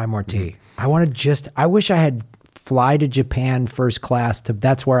tea. Mm-hmm. I wish I had fly to Japan first class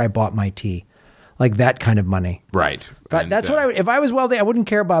that's where I bought my tea. Like that kind of money. Right. But that's if I was wealthy, I wouldn't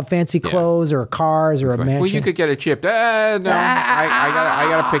care about fancy clothes or cars or a mansion. Well, you could get it chipped. No, I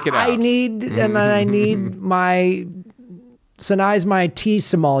gotta pick it out. I need my Sanai's my tea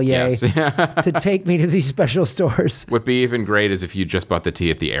sommelier to take me to these special stores. What'd be even great is if you just bought the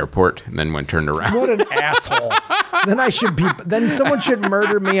tea at the airport and then turned around. What an asshole. Then someone should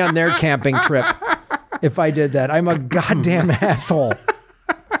murder me on their camping trip if I did that. I'm a goddamn asshole.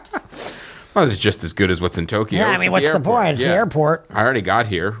 Well, it's just as good as what's in Tokyo. Yeah, I mean, what's the point? It's the airport. I already got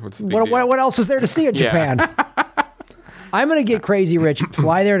here. What's the big deal? What else is there to see in Japan? I'm going to get crazy rich,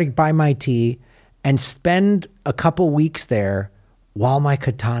 fly there to buy my tea, and spend a couple weeks there while my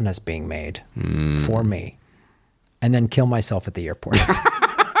katana's being made for me, and then kill myself at the airport.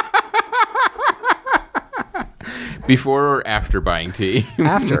 Before or after buying tea?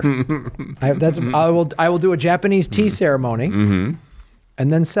 After. I will do a Japanese tea ceremony,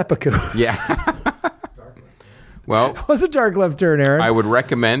 and then seppuku. Yeah. Well, it was a dark left turn, Aaron. I would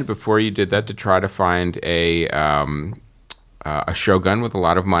recommend before you did that to try to find a shogun with a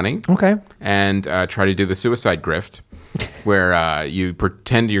lot of money. Okay. And try to do the suicide grift, where you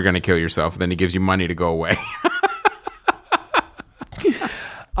pretend you're going to kill yourself, and then he gives you money to go away.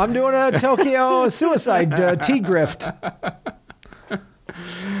 I'm doing a Tokyo suicide tea grift.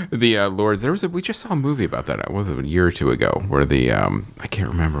 The Lords. We just saw a movie about that. It was a year or two ago, where I can't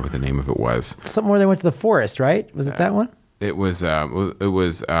remember what the name of it was. Something where they went to the forest, right? Was it that one? It was.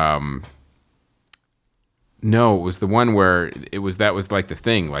 No, it was the one where that was like the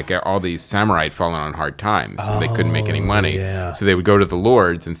thing. Like all these samurai had fallen on hard times, so they couldn't make any money. Yeah. So they would go to the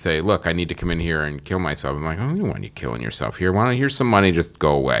lords and say, "Look, I need to come in here and kill myself." I'm like, "Oh, you don't want you killing yourself here? Why don't here's some money? Just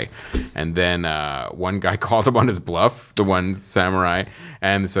go away." And then one guy called him on his bluff, the one samurai,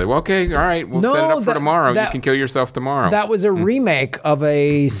 and said, "Well, okay, all right, we'll set it up for tomorrow. You can kill yourself tomorrow." That was a remake of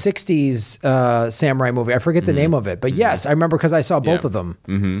a '60s samurai movie. I forget the name of it, but yes, I remember because I saw both of them.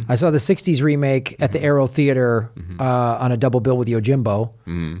 Mm-hmm. I saw the '60s remake at the Arrow Theater on a double bill with Yojimbo,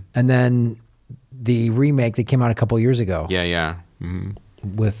 and then the remake that came out a couple years ago. Yeah.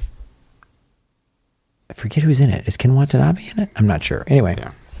 With I forget who's in it. Is Ken Watanabe in it? I'm not sure. Anyway,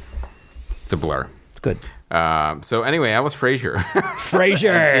 yeah, it's a blur. It's good. So anyway, Alice Frazier.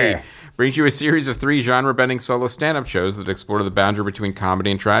 Frasier brings you a series of 3 genre-bending solo stand-up shows that explore the boundary between comedy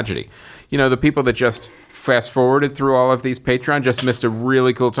and tragedy. You know, the people that just fast-forwarded through all of these Patreon just missed a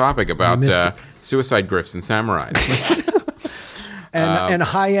really cool topic about suicide grifts and samurais. and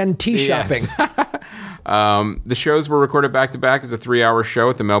high-end tea shopping. The shows were recorded back-to-back as a 3-hour show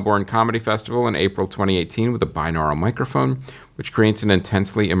at the Melbourne Comedy Festival in April 2018 with a binaural microphone, which creates an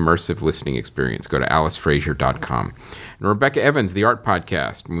intensely immersive listening experience. Go to alicefrazier.com. And Rebecca Evans, The Art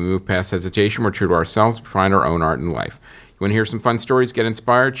Podcast. When we move past hesitation, we're true to ourselves. We find our own art in life. You want to hear some fun stories, get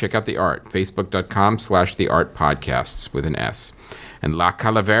inspired? Check out The Art. Facebook.com/The Art Podcasts with an S. And La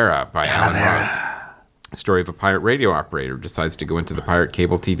Calavera by Alan Ross. A story of a pirate radio operator who decides to go into the pirate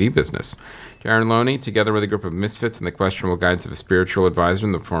cable TV business. Darren Loney, together with a group of misfits and the questionable guidance of a spiritual advisor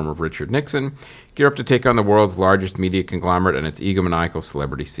in the form of Richard Nixon, gear up to take on the world's largest media conglomerate and its egomaniacal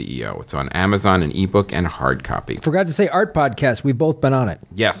celebrity CEO. It's on Amazon in ebook and hard copy. Forgot to say Art Podcast. We've both been on it.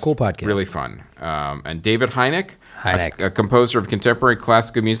 Yes. Cool podcast. Really fun. And David Hynek, a composer of contemporary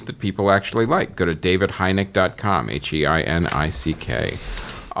classical music that people actually like. Go to davidhynek.com, Heinik.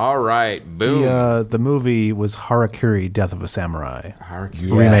 All right, boom. The movie was Harakiri, Death of a Samurai.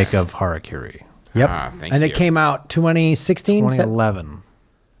 Harakiri. Remake of Harakiri. Yep. Thank and you. it came out 2016? 2011.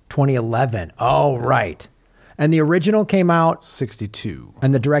 2011. Oh, right. And the original came out? 62.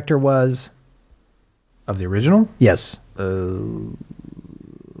 And the director was? Of the original? Yes. I don't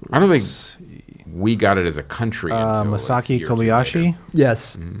think we got it as a country until Masaki Kobayashi?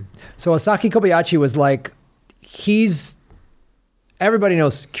 Yes. Mm-hmm. So Masaki Kobayashi was like, everybody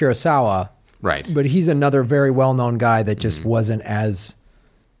knows Kurosawa. Right. But he's another very well-known guy that just wasn't as,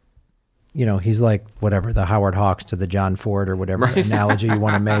 he's like, whatever, the Howard Hawks to the John Ford or whatever analogy you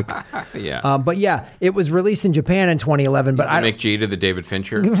want to make. Yeah. But yeah, it was released in Japan in 2011. But Mick G to the David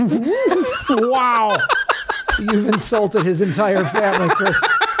Fincher. Wow. You've insulted his entire family, Chris.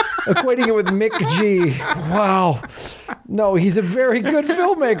 Equating it with Mick G. Wow. No, he's a very good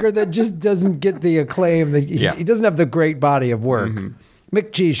filmmaker that just doesn't get the acclaim. He doesn't have the great body of work. Mm-hmm.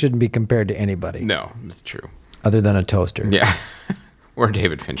 Mick G shouldn't be compared to anybody. No, that's true. Other than a toaster. Yeah. Or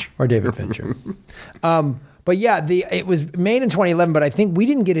David Fincher. But yeah, it was made in 2011, but I think we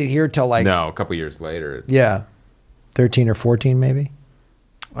didn't get it here till No, a couple years later. Yeah. 13 or 14 maybe?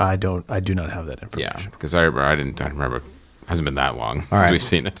 I do not have that information. Yeah, because I remember it hasn't been that long since right. we've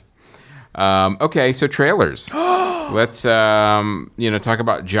seen it. Okay, so trailers. Let's talk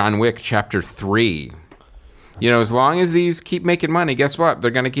about John Wick Chapter 3. As long as these keep making money, guess what?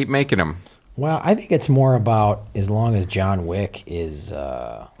 They're going to keep making them. Well, I think it's more about as long as John Wick is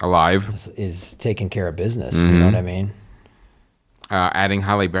alive, is taking care of business. Mm-hmm. You know what I mean? Adding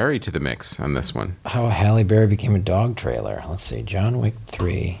Halle Berry to the mix on this one. How Halle Berry became a dog trailer. Let's see, John Wick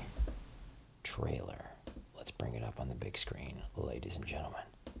 3 trailer. Let's bring it up on the big screen, ladies and gentlemen.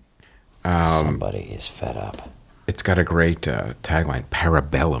 Somebody is fed up. It's got a great tagline,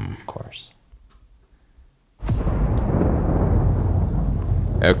 Parabellum. Of course.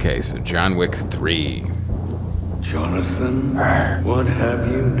 Okay, so John Wick 3. Jonathan, what have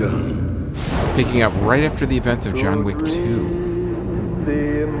you done? Picking up right after the events of John Wick 2.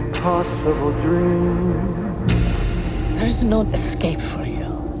 The impossible dream. There's no escape for you.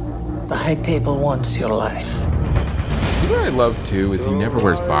 The high table wants your life. What I love too is he never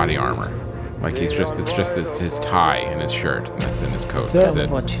wears body armor. Like it's just his tie and his shirt and that's in his coat. Tell me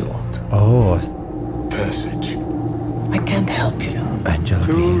what you want. Oh, Passage. I can't help you. Angela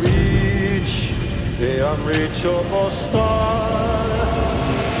To Beans. reach the unreachable star.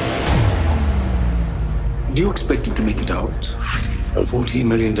 Do you expect him to make it out? A $14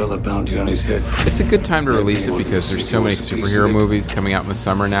 million bounty on his head. It's a good time to release it because there's so many superhero movies coming out in the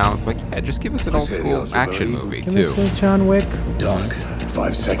summer now. It's like, yeah, just give us an old school action movie Can we too. say John Wick? Dog.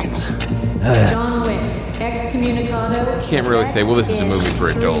 5 seconds. John Wick, excommunicado. Can't really say, well, this is a movie for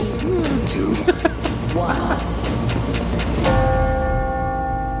adults. 2. 1.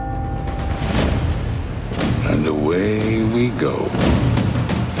 And away we go.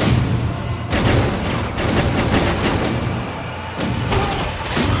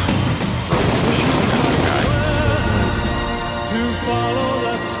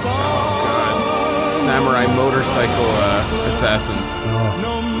 Samurai motorcycle assassins.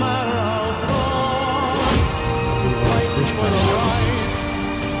 No matter how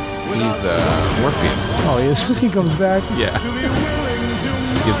He's Morpheus. Oh, yes, he comes back. Yeah.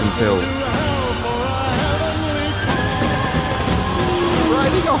 Gives him pills.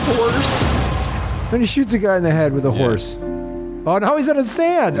 Riding a horse. Then he shoots a guy in the head with a horse. Oh, now he's on a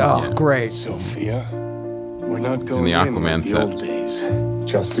sand. Oh, great. Sophia, we're not in going the in Aquaman like the set. old days.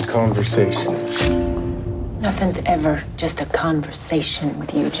 Just a conversation. Nothing's ever just a conversation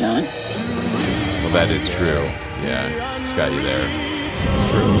with you, John. Well, that is true. Yeah, it's got you there.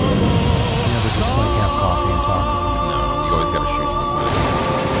 It's true. You never just like have coffee and talk. No, you always got to shoot somebody.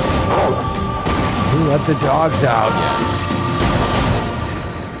 Who let the dogs out? Yeah.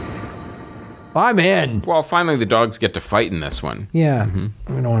 I'm in. Well, finally the dogs get to fight in this one. Yeah. I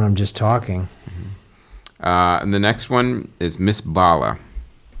don't want them just talking. And the next one is Miss Bala.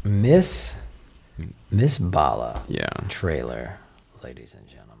 Miss Bala. Yeah. Trailer, ladies and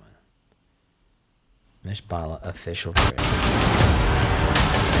gentlemen. Miss Bala official trailer.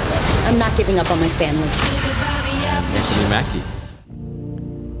 I'm not giving up on my family. And Anthony Mackie.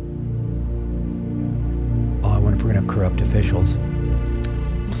 Oh, I wonder if we're gonna have corrupt officials.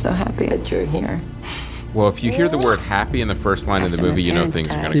 I'm so happy that you're here. Well, if you hear the word happy in the first line of the After my movie, you know parents things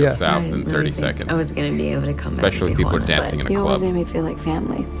are died, going to go Yeah. south I in didn't 30 really think seconds. I was going to be able to come back. Especially if if they people are wanted, dancing in a but you club. always made me feel like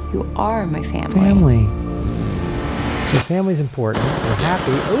family. You are my family. Family. So family's important. We're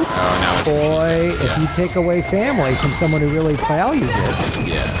happy. Oops. Oh, now it's Boy, if yeah. you take away family from someone who really values it,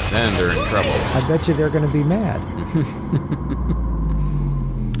 Yeah, then they're in trouble. I bet you they're going to be mad.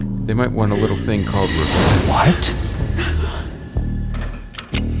 They might want a little thing called revenge. What?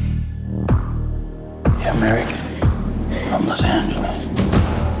 Yeah, Mary, from Los Angeles.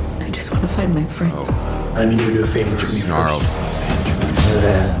 I just want to find my friend. I need you to do a favor for me Snarled. first.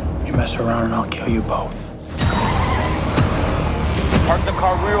 You mess around and I'll kill you both. Park the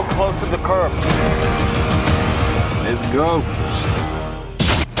car real close to the curb. Let's go.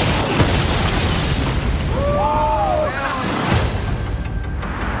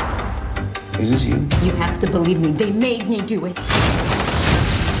 Is this you? You have to believe me. They made me do it.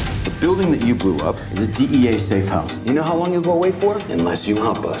 The building that you blew up is a DEA safe house. You know how long you'll go away for? Unless you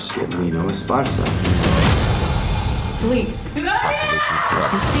help us get Lino Esparza. Please. Possibly some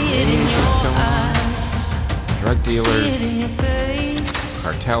corrupt things going on. Drug dealers.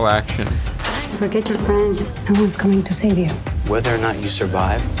 Cartel action. Forget your friend. No one's coming to save you. Whether or not you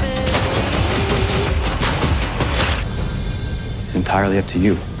survive, It's entirely up to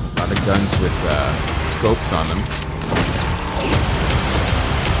you. A lot of guns with scopes on them.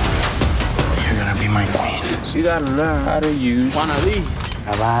 you're gonna be my queen. You gotta learn how to use one of these.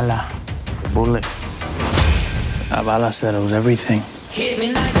 A bala, the bullet. A bala said it was everything.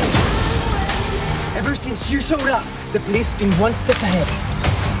 Ever since you showed up, the police been one step ahead.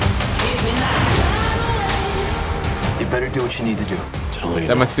 You better do what you need to do.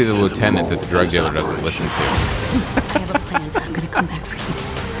 That must be the lieutenant that the drug dealer doesn't listen to. I have a plan. I'm going to come back for you.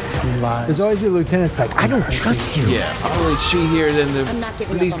 There's always a lieutenant's like, I don't trust you. Yeah. Oh, it's she here, then I'm the not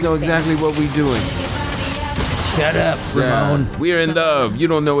giving police up on know my exactly what we're doing. Shut up, Ramon. Yeah. We're in love. You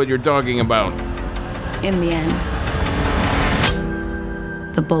don't know what you're talking about. In the end,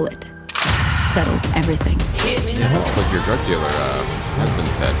 the bullet settles everything. Yeah, that's what your drug dealer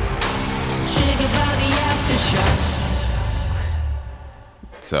husband said.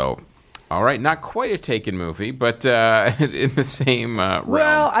 So, all right, not quite a Taken movie, but in the same realm.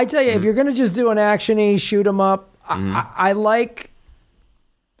 Well, I tell you, if you're going to just do an action-y, shoot 'em up, I like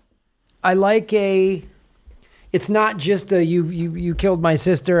a... It's not just a, you killed my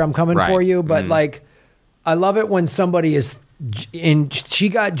sister, I'm coming for Right. you, but like, I love it when somebody is... she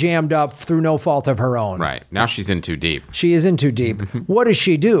got jammed up through no fault of her own. Right. Now she's in too deep. She is in too deep. What does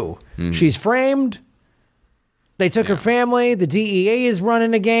she do? She's framed. They took her family. The DEA is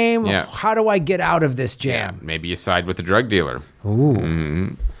running a game. Yeah. How do I get out of this jam? Maybe you side with the drug dealer.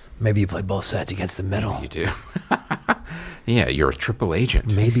 Ooh. Maybe you play both sides against the middle. You do. Yeah, you're a triple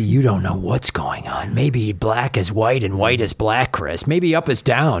agent. Maybe you don't know what's going on. Maybe black is white and white is black, Chris. Maybe up is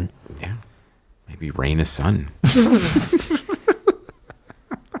down. Yeah. Maybe rain is sun.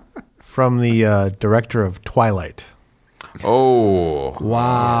 From the director of Twilight. Oh.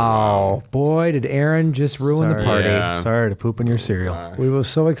 Wow. wow. Boy, did Aaron just ruin the party. Yeah. Sorry to poop in your cereal. We were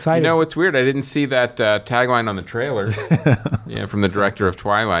so excited. You know, it's weird. I didn't see that tagline on the trailer. From the director of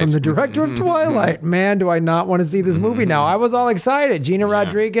Twilight. From the director of Twilight. Man, do I not want to see this movie now. I was all excited. Gina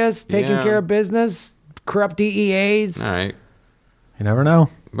Rodriguez taking care of business. Corrupt DEAs. All right. You never know.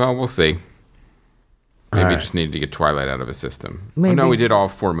 Well, we'll see. Maybe just needed to get Twilight out of his system. Maybe. Oh, no, we did all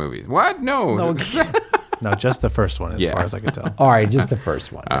 4 movies. What? No. No, just the first one, as far as I could tell. All right, just the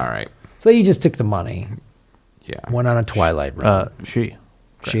first one. All right. So you just took the money. Yeah. Went on a Twilight run. She?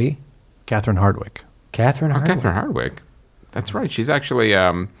 Catherine Hardwicke. Catherine Hardwicke. Catherine Hardwicke. That's right. She's actually,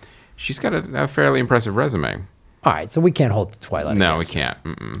 she's got a fairly impressive resume. All right, so we can't hold Twilight. No, we can't.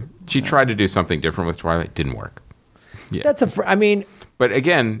 She tried to do something different with Twilight. Didn't work. Yeah. That's but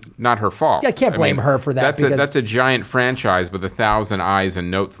again, not her fault. Yeah, I can't blame her for that. That's a giant franchise with 1,000 eyes and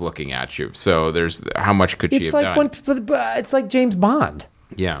notes looking at you. So there's how much could she have done? It's like James Bond.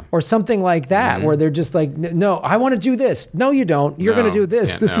 Yeah. Or something like that, where they're just like, no, I want to do this. No, you don't. You're going to do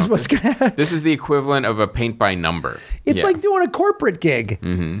this. This is what's going to happen. This is the equivalent of a paint by number. It's like doing a corporate gig.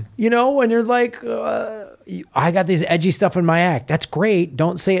 You know, when you're like, I got this edgy stuff in my act. That's great.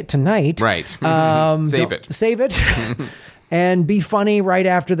 Don't say it tonight. Right. Save it. And be funny right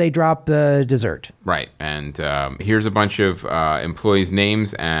after they drop the dessert. Right. And here's a bunch of employees'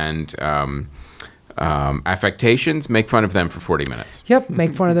 names and affectations. Make fun of them for 40 minutes. Yep.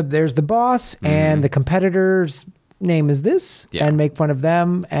 Make fun of them. There's the boss, and the competitor's name is this, and make fun of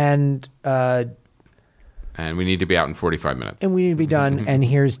them. And we need to be out in 45 minutes. And we need to be done. And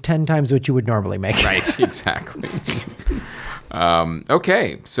here's 10 times what you would normally make. Right. Exactly.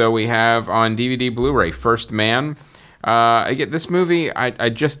 Okay. So we have on DVD Blu-ray, First Man. This movie I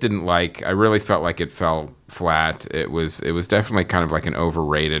just didn't like. I really felt like it fell flat. It was definitely kind of like an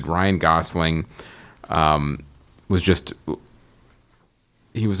overrated. Ryan Gosling was just,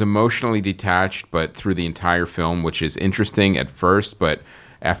 he was emotionally detached, but through the entire film, which is interesting at first, but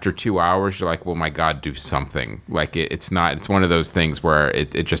after 2 hours, you're like, well, my God, do something. Like it's one of those things where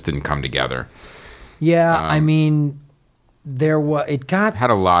it just didn't come together. Yeah, it had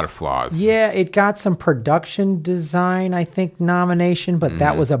a lot of flaws. Yeah, it got some production design, I think, nomination, but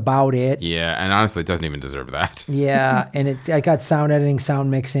that was about it. Yeah, and honestly, it doesn't even deserve that. Yeah, and I got sound editing,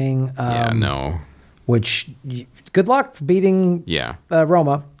 sound mixing. No. Which, good luck beating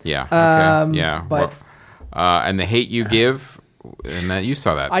Roma. Yeah, okay, yeah. But, and The Hate You Give, and that you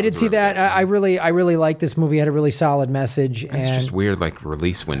saw that. I did see that. I really liked this movie. It had a really solid message. It's just weird, like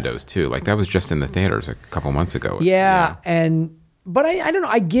release windows too. Like that was just in the theaters a couple months ago. Yeah. But I don't know.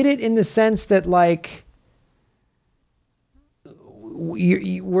 I get it in the sense that like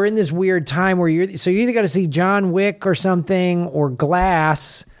we're in this weird time where you either got to see John Wick or something, or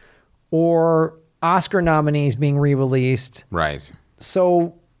Glass, or Oscar nominees being re-released. Right.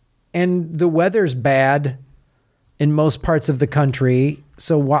 So, and the weather's bad in most parts of the country.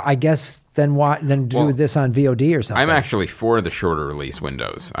 So I guess then do this on VOD or something. I'm actually for the shorter release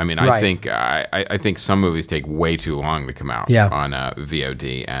windows. I mean, I think I think some movies take way too long to come out on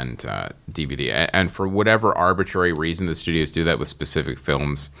VOD and DVD. And for whatever arbitrary reason, the studios do that with specific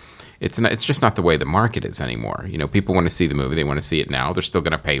films. It's just not the way the market is anymore. You know, people want to see the movie. They want to see it now. They're still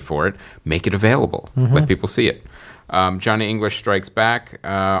going to pay for it. Make it available. Let people see it. Johnny English Strikes Back.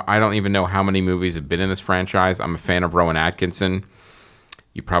 I don't even know how many movies have been in this franchise. I'm a fan of Rowan Atkinson.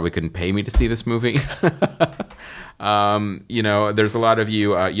 You probably couldn't pay me to see this movie. You know, there's a lot of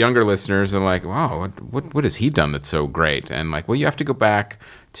you younger listeners are like, wow, what has he done that's so great? And like, well, you have to go back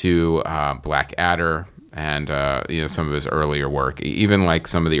to Blackadder and some of his earlier work. Even like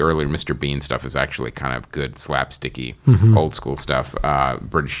some of the earlier Mr. Bean stuff is actually kind of good slapsticky, old school stuff,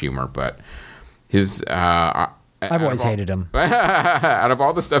 British humor. But his... I've always hated him. Out of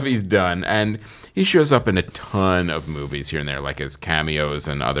all the stuff he's done, and he shows up in a ton of movies here and there, like as cameos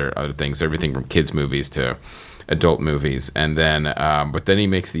and other things, everything from kids' movies to adult movies. And then, but then he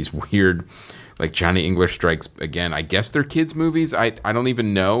makes these weird, like Johnny English Strikes Again. I guess they're kids' movies. I don't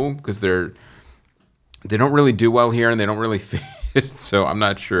even know because they don't really do well here and they don't really fit. So I'm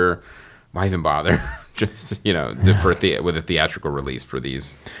not sure why even bother. Just with a theatrical release for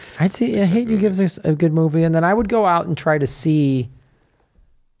these. I'd say Hate You gives us a good movie, and then I would go out and try to see,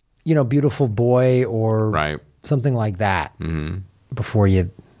 Beautiful Boy or something like that before you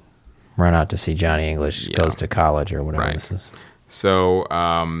run out to see Johnny English Goes to College or whatever this is. So,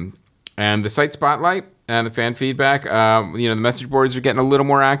 and the site spotlight and the fan feedback. The message boards are getting a little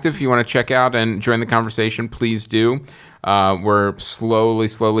more active. If you want to check out and join the conversation, please do. We're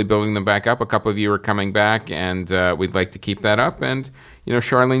slowly building them back up. A couple of you are coming back, and we'd like to keep that up. And,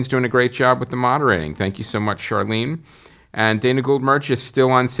 Charlene's doing a great job with the moderating. Thank you so much, Charlene. And Dana Gould merch is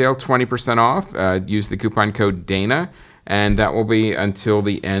still on sale, 20% off. Use the coupon code DANA, and that will be until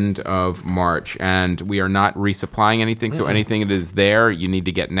the end of March. And we are not resupplying anything, so anything that is there, you need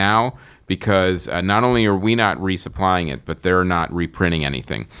to get now, because not only are we not resupplying it, but they're not reprinting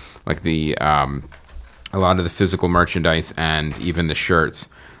anything. Like a lot of the physical merchandise and even the shirts.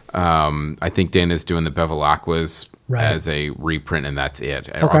 I think Dana's doing the Bevel Aquas as a reprint, and that's it.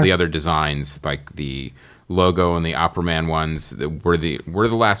 And all the other designs, like the logo and the Opera Man ones, we're the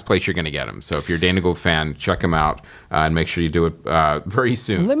last place you're going to get them. So if you're a Dana Gould fan, check them out and make sure you do it very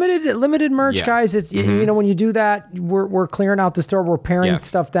soon. Limited merch, guys. It's you know, when you do that, we're clearing out the store. We're paring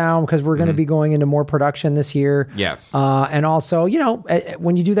stuff down because we're going to be going into more production this year. Yes. And also, you know,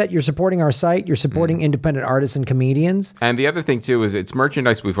 when you do that, you're supporting our site. You're supporting independent artists and comedians. And the other thing too is it's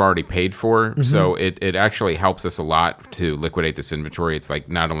merchandise we've already paid for, so it actually helps us a lot to liquidate this inventory. It's like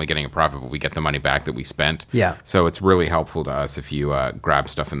not only getting a profit, but we get the money back that we spent. Yeah. So it's really helpful to us if you grab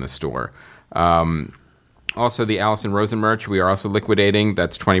stuff in the store. Also, the Allison Rosen merch, we are also liquidating.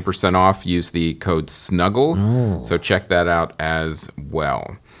 That's 20% off. Use the code SNUGGLE. So check that out as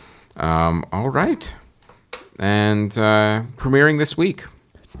well. All right. And premiering this week.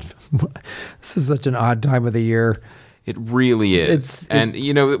 This is such an odd time of the year. It really is. And,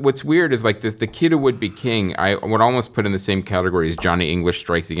 you know, what's weird is, like, the Kid Who Would Be King, I would almost put in the same category as Johnny English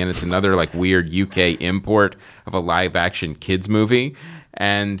Strikes Again. It's another, like, weird UK import of a live-action kids movie.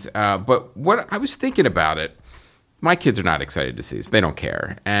 And, but what I was thinking about it, my kids are not excited to see this. They don't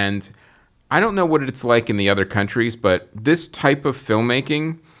care. And I don't know what it's like in the other countries, but this type of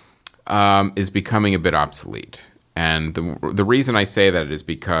filmmaking is becoming a bit obsolete. And the reason I say that is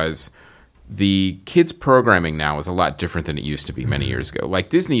because the kids' programming now is a lot different than it used to be many years ago. Like,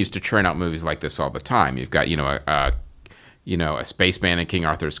 Disney used to churn out movies like this all the time. You've got, a Spaceman in King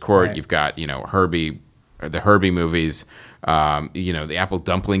Arthur's Court. Right. You've got, the Herbie movies, the Apple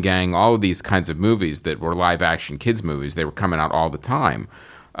Dumpling Gang, all of these kinds of movies that were live-action kids' movies. They were coming out all the time.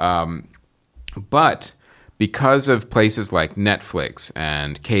 But because of places like Netflix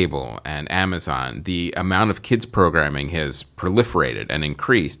and cable and Amazon, the amount of kids' programming has proliferated and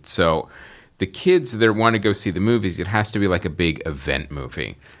increased. So the kids that want to go see the movies, it has to be like a big event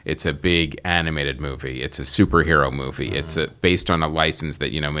movie. It's a big animated movie. It's a superhero movie. It's based on a license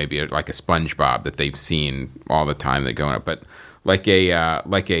that, maybe like a SpongeBob that they've seen all the time that going up. But like a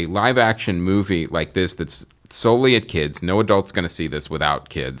live action movie like this that's solely at kids, no adult's going to see this without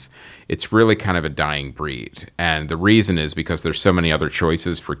kids. It's really kind of a dying breed. And the reason is because there's so many other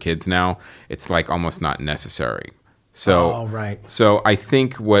choices for kids now. It's like almost not necessary. So, So I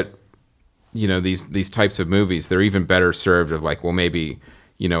think what, these types of movies, they're even better served of like, well, maybe,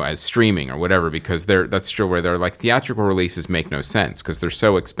 as streaming or whatever, because that's still where they're like theatrical releases make no sense because they're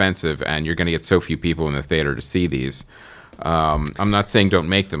so expensive and you're going to get so few people in the theater to see these. I'm not saying don't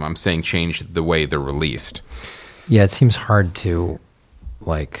make them. I'm saying change the way they're released. Yeah, it seems hard to,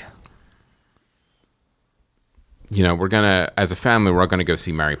 like... we're going to, as a family, we're all going to go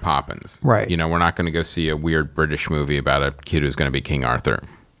see Mary Poppins. Right. We're not going to go see a weird British movie about a kid who's going to be King Arthur.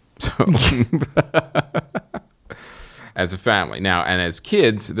 So, as a family. Now, and as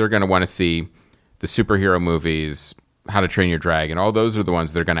kids, they're going to want to see the superhero movies, How to Train Your Dragon. All those are the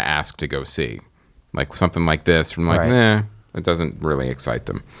ones they're going to ask to go see. Like something like this. From like, it doesn't really excite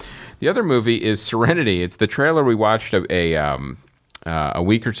them. The other movie is Serenity. It's the trailer we watched a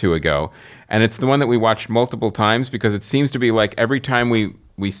week or two ago. And it's the one that we watched multiple times because it seems to be like every time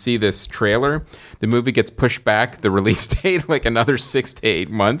we see this trailer, the movie gets pushed back, the release date, like another 6 to 8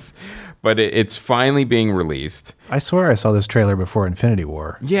 months. But it's finally being released. I swear I saw this trailer before Infinity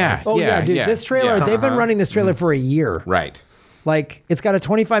War. Yeah. Dude. This trailer, they've been running this trailer for a year. Right. Like, it's got a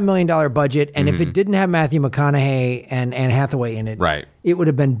 $25 million budget, and if it didn't have Matthew McConaughey and Anne Hathaway in it, it would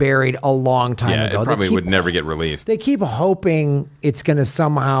have been buried a long time ago. It probably would never get released. They keep hoping it's going to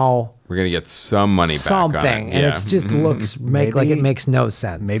somehow... We're going to get some money back on it. And it just looks like it makes no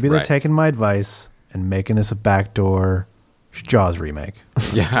sense. Maybe they're taking my advice and making this a backdoor Jaws remake.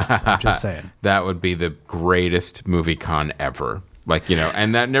 Yeah. I'm just saying. That would be the greatest movie con ever. Like,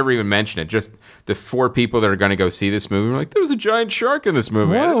 and that never even mentioned it. Just the 4 people that are going to go see this movie are like, there was a giant shark in this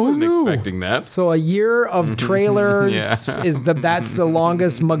movie. I wasn't expecting that. So a year of trailers that's the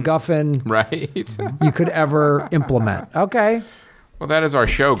longest MacGuffin you could ever implement. Okay. Well, that is our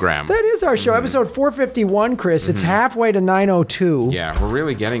show, Graham. That is our show. Episode 451, Chris. It's halfway to 902. Yeah, we're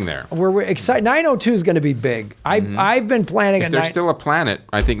really getting there. We're excited. 902 is going to be big. I've been planning... If there's still a planet,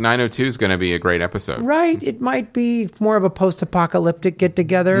 I think 902 is going to be a great episode. Right. It might be more of a post-apocalyptic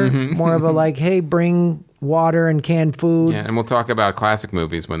get-together. More of a like, hey, bring water and canned food. Yeah, and we'll talk about classic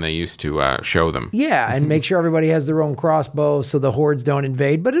movies when they used to show them. Yeah, and make sure everybody has their own crossbow so the hordes don't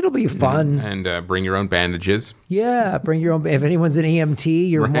invade, but it'll be fun. And bring your own bandages. Yeah, bring your own. If anyone's an EMT,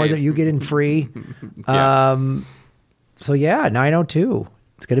 you're more that you get in free. Yeah. So yeah, 902.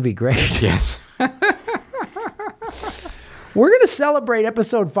 It's going to be great. Yes. We're going to celebrate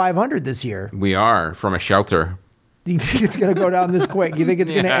episode 500 this year. We are, from a shelter. Do you think it's going to go down this quick? You think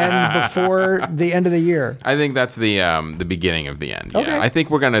it's going to end before the end of the year? I think that's the beginning of the end. Yeah. Okay. I think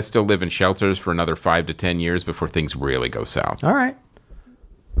we're going to still live in shelters for another 5 to 10 years before things really go south. All right.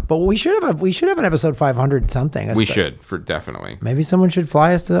 But we should have an episode 500 something. We should, definitely. Maybe someone should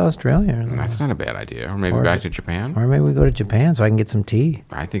fly us to Australia. That's not a bad idea. Or maybe back to Japan. Or maybe we go to Japan so I can get some tea.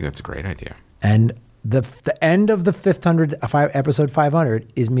 I think that's a great idea. And the end of the episode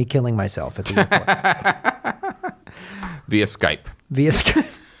 500 is me killing myself at the airport. Via Skype.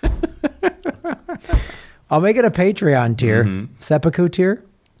 I'll make it a Patreon tier. Seppuku tier?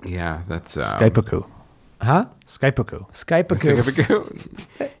 Yeah, that's... Skype-a-coo. Huh? Skype-a-coo.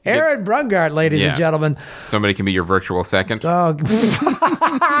 Skype-a-coo. Aaron Brungart, ladies and gentlemen. Somebody can be your virtual second. Oh.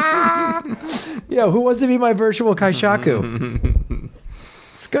 Yeah, who wants to be my virtual Kaishaku?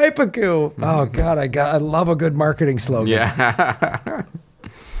 Skype-a-coo. Oh, God, I love a good marketing slogan. Yeah.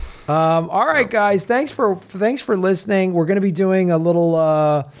 All right, guys. Thanks for listening. We're going to be doing a little,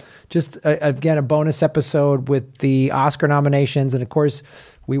 again, a bonus episode with the Oscar nominations, and of course,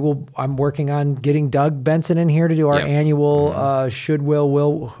 I'm working on getting Doug Benson in here to do our annual should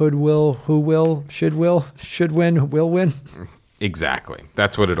win. Exactly.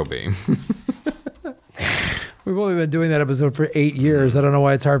 That's what it'll be. We've only been doing that episode for 8 years. I don't know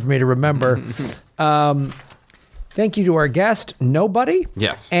why it's hard for me to remember. Thank you to our guest, Nobody.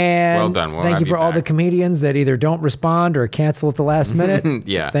 Yes. And well done. Thank you for all the comedians that either don't respond or cancel at the last minute.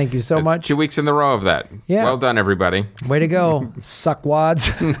 Yeah. Thank you so much. 2 weeks in a row of that. Yeah. Well done, everybody. Way to go, suckwads.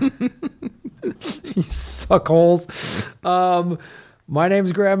 You suckholes. My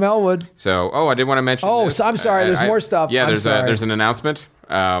name's Graham Elwood. So, I did want to mention this. I'm sorry. There's more stuff. Yeah, there's an announcement.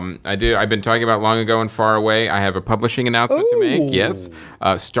 I've been talking about long ago and far away. I have a publishing announcement to make. Yes.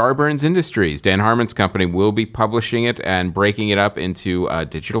 Starburns Industries, Dan Harmon's company, will be publishing it and breaking it up into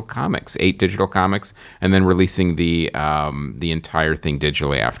digital comics, 8 digital comics, and then releasing the entire thing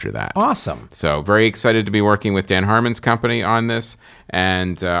digitally after that. Awesome. So very excited to be working with Dan Harmon's company on this,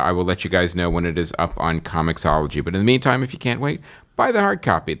 and I will let you guys know when it is up on Comixology. But in the meantime, if you can't wait, buy the hard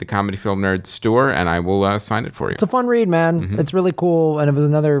copy at the Comedy Film Nerds store, and I will sign it for you. It's a fun read, man. Mm-hmm. It's really cool, and it was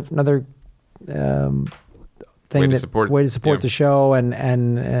another thing way to support the show,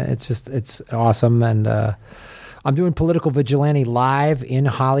 and it's awesome. And I'm doing Political Vigilante live in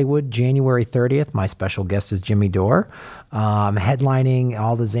Hollywood, January 30th. My special guest is Jimmy Dore. I'm headlining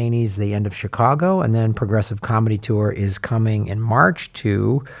all the Zanies the end of Chicago, and then Progressive Comedy Tour is coming in March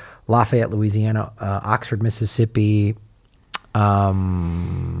to Lafayette, Louisiana, Oxford, Mississippi,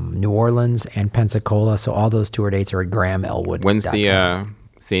 New Orleans, and Pensacola. So all those tour dates are at GrahamElwood.com. When's the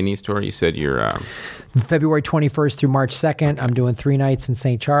Zanies tour? You said you're... February 21st through March 2nd. Okay. I'm doing 3 nights in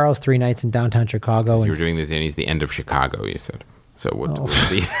St. Charles, 3 nights in downtown Chicago. So you're doing the Zanies the end of Chicago, you said. So what would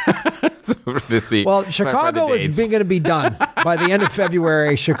be... Well, Chicago is going to be done. By the end of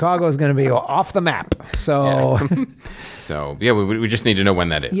February, Chicago is going to be off the map. So... Yeah. So, yeah, we just need to know when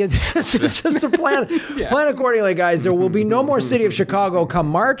that is. Yeah, it's just a plan. Plan accordingly, guys. There will be no more City of Chicago come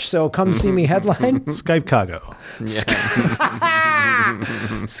March, so come see me headline. Skype-cago. Yeah.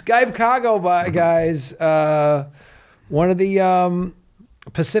 Skype-cago, guys. One of the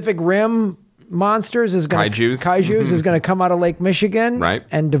Pacific Rim monsters is going to... Kaijus is going to come out of Lake Michigan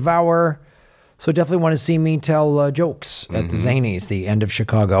and devour... So definitely want to see me tell jokes at the Zanies, the end of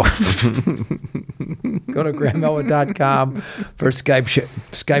Chicago. Go to GrahamElwood.com for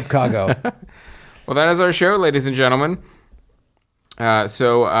Skype-cago. Well, that is our show, ladies and gentlemen.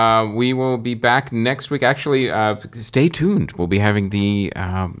 So we will be back next week. Actually, stay tuned. We'll be having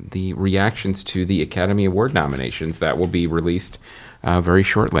the reactions to the Academy Award nominations that will be released very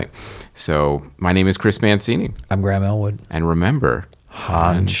shortly. So my name is Chris Mancini. I'm Graham Elwood. And remember,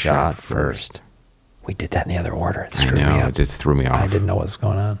 Han shot first. We did that in the other order. It screwed me up. It just threw me off. I didn't know what was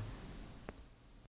going on.